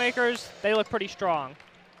 The Boilermakers, they look pretty strong.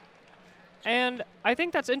 And I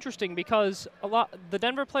think that's interesting because the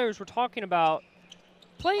Denver players were talking about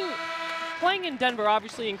playing in Denver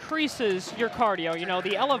obviously increases your cardio, you know,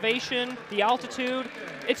 the elevation, the altitude.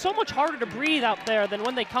 It's so much harder to breathe out there than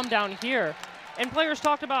when they come down here. And players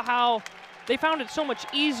talked about how they found it so much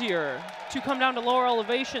easier to come down to lower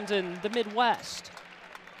elevations in the Midwest.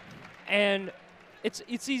 And it's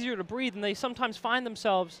easier to breathe, and they sometimes find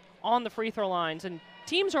themselves on the free throw lines, and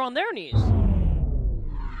teams are on their knees.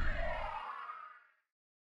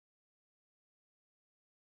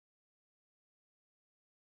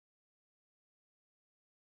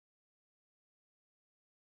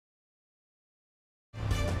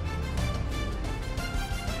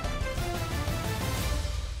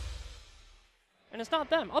 And it's not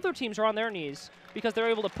them. Other teams are on their knees because they're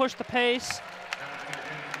able to push the pace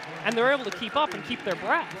and they're able to keep up and keep their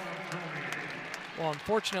breath. Well,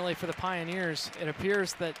 unfortunately for the Pioneers, it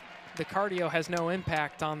appears that the cardio has no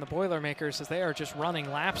impact on the Boilermakers as they are just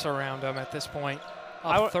running laps around them at this point,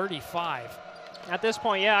 up 35. At this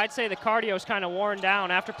point, yeah, I'd say the cardio is kind of worn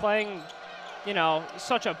down after playing, you know,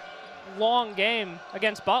 such a long game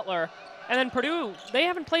against Butler. And then Purdue, they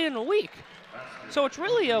haven't played in a week. So it's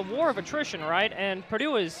really a war of attrition, right? And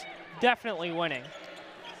Purdue is definitely winning.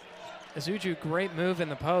 Azuju, great move in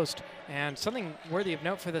the post. And something worthy of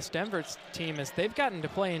note for this Denver team is they've gotten to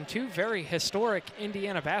play in 2 very historic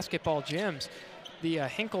Indiana basketball gyms. The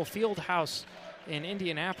Hinkle Fieldhouse in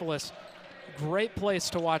Indianapolis, great place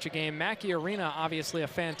to watch a game. Mackey Arena, obviously a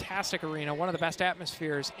fantastic arena, one of the best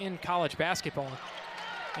atmospheres in college basketball.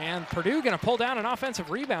 And Purdue going to pull down an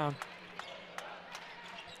offensive rebound.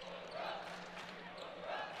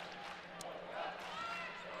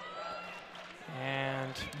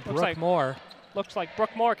 And Brooke Moore. Looks like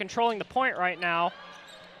Brooke Moore controlling the point right now,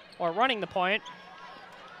 or running the point.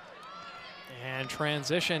 And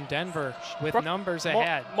transition, Denver with numbers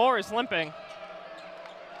ahead. Moore is limping.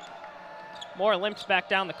 Moore limps back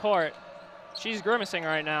down the court. She's grimacing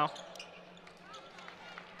right now.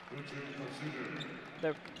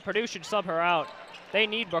 Purdue should sub her out. They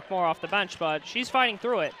need Brooke Moore off the bench, but she's fighting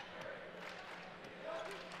through it.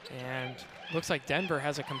 And looks like Denver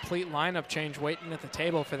has a complete lineup change waiting at the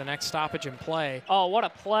table for the next stoppage in play. Oh, what a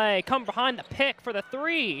play. Come behind the pick for the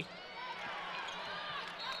 3.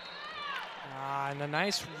 And a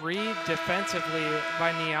nice read defensively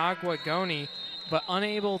by Niagwa Goni, but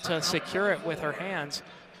unable to secure it with her hands.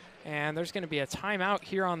 And there's going to be a timeout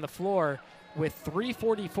here on the floor with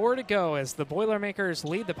 3:44 to go as the Boilermakers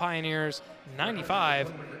lead the Pioneers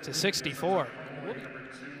 95-64.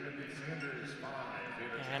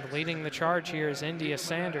 And leading the charge here is India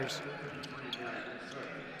Sanders.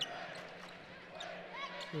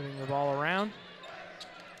 Moving the ball around.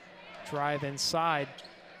 Drive inside.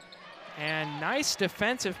 And nice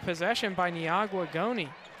defensive possession by Niagwa Goni.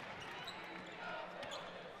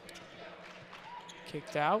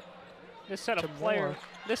 Kicked out. This set of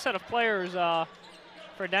players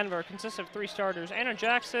for Denver consists of 3 starters: Anna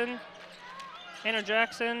Jackson,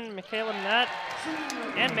 Michaela Nett,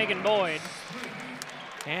 and Megan Boyd.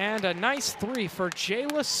 And a nice 3 for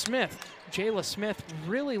Jayla Smith. Jayla Smith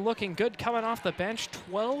really looking good coming off the bench.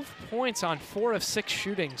 12 points on 4 of 6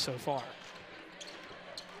 shooting so far.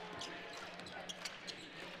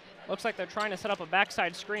 Looks like they're trying to set up a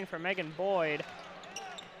backside screen for Megan Boyd.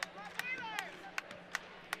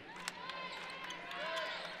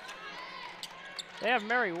 They have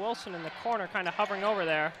Mary Wilson in the corner kind of hovering over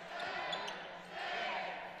there.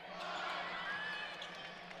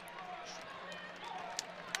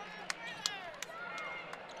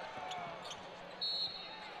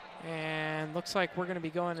 And looks like we're going to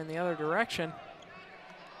be going in the other direction.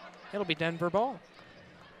 It'll be Denver ball.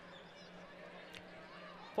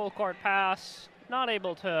 Full court pass, not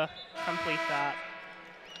able to complete that.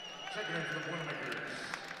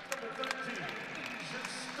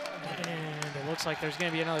 And it looks like there's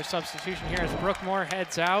going to be another substitution here as Brooke Moore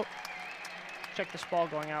heads out. Check this ball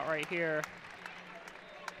going out right here.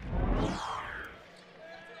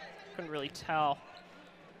 Couldn't really tell.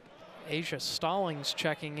 Asia Stallings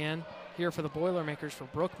checking in here for the Boilermakers for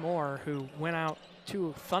Brooke Moore, who went out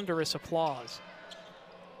to thunderous applause.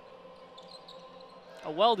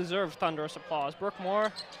 A well-deserved thunderous applause. Brooke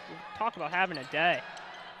Moore, talk about having a day.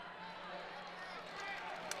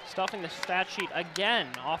 Stuffing the stat sheet again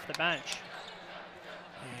off the bench.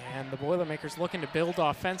 And the Boilermakers looking to build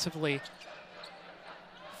offensively,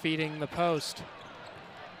 feeding the post.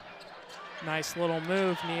 Nice little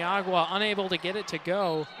move. Niagwa unable to get it to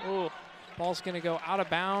go. Ooh. Ball's going to go out of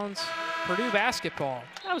bounds. Purdue basketball.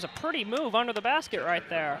 That was a pretty move under the basket right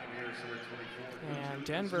there. And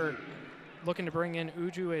Denver looking to bring in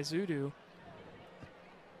Uju Ezudu.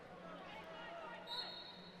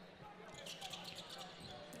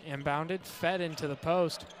 Inbounded, fed into the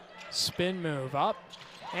post. Spin move up.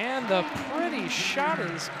 And the pretty shot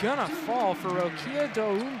is gonna fall for Rokia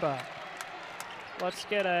Doumba. Let's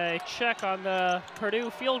get a check on the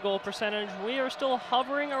Purdue field goal percentage. We are still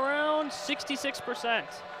hovering around 66%.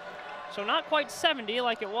 So not quite 70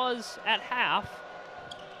 like it was at half,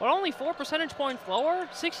 but only 4 percentage points lower,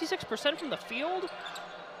 66% from the field.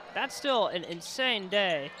 That's still an insane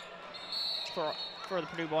day for the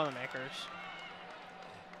Purdue Boilermakers.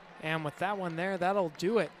 And with that one there, that'll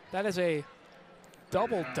do it. That is a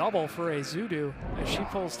double-double for Ezudu as she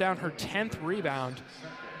pulls down her 10th rebound.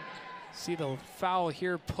 See the foul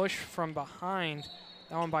here, push from behind.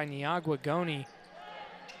 That one by Niagwa Goni.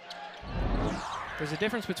 There's a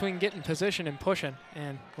difference between getting position and pushing,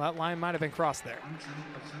 and that line might have been crossed there.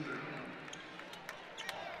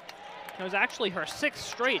 It was actually her 6th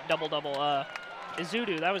straight double-double.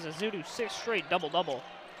 Ezudu, that was Ezudu's 6th straight double-double.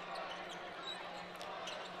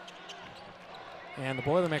 And the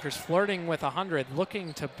Boilermakers flirting with 100,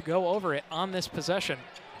 looking to go over it on this possession.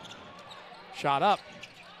 Shot up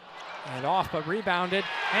and off, but rebounded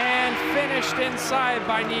and finished inside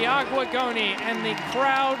by Niagwa Goni, and the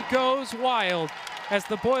crowd goes wild as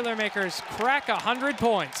the Boilermakers crack 100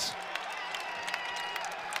 points.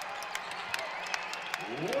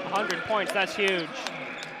 100 points, that's huge.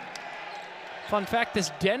 Fun fact,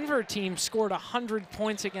 this Denver team scored 100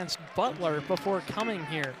 points against Butler before coming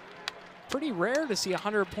here. Pretty rare to see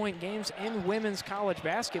 100-point games in women's college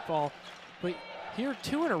basketball, but here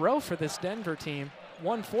 2 in a row for this Denver team.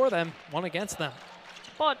 1 for them, 1 against them.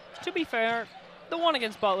 But to be fair, the one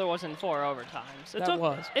against Butler was in 4 overtimes.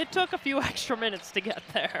 It took a few extra minutes to get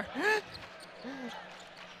there.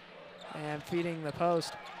 And feeding the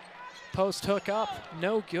post. Post hook up,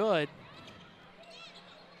 no good.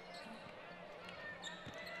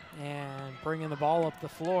 And bringing the ball up the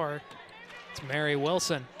floor, it's Mary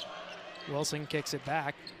Wilson. Wilson kicks it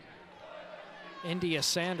back. India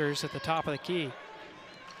Sanders at the top of the key.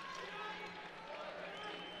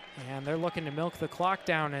 And they're looking to milk the clock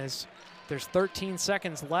down as there's 13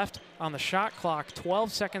 seconds left on the shot clock,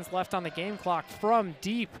 12 seconds left on the game clock from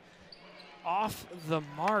deep, off the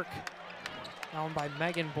mark. Down by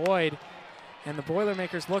Megan Boyd. And the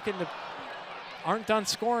Boilermakers aren't done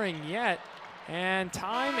scoring yet. And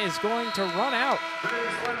time is going to run out.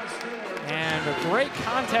 And a great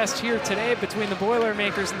contest here today between the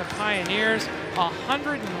Boilermakers and the Pioneers,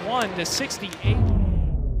 101-68.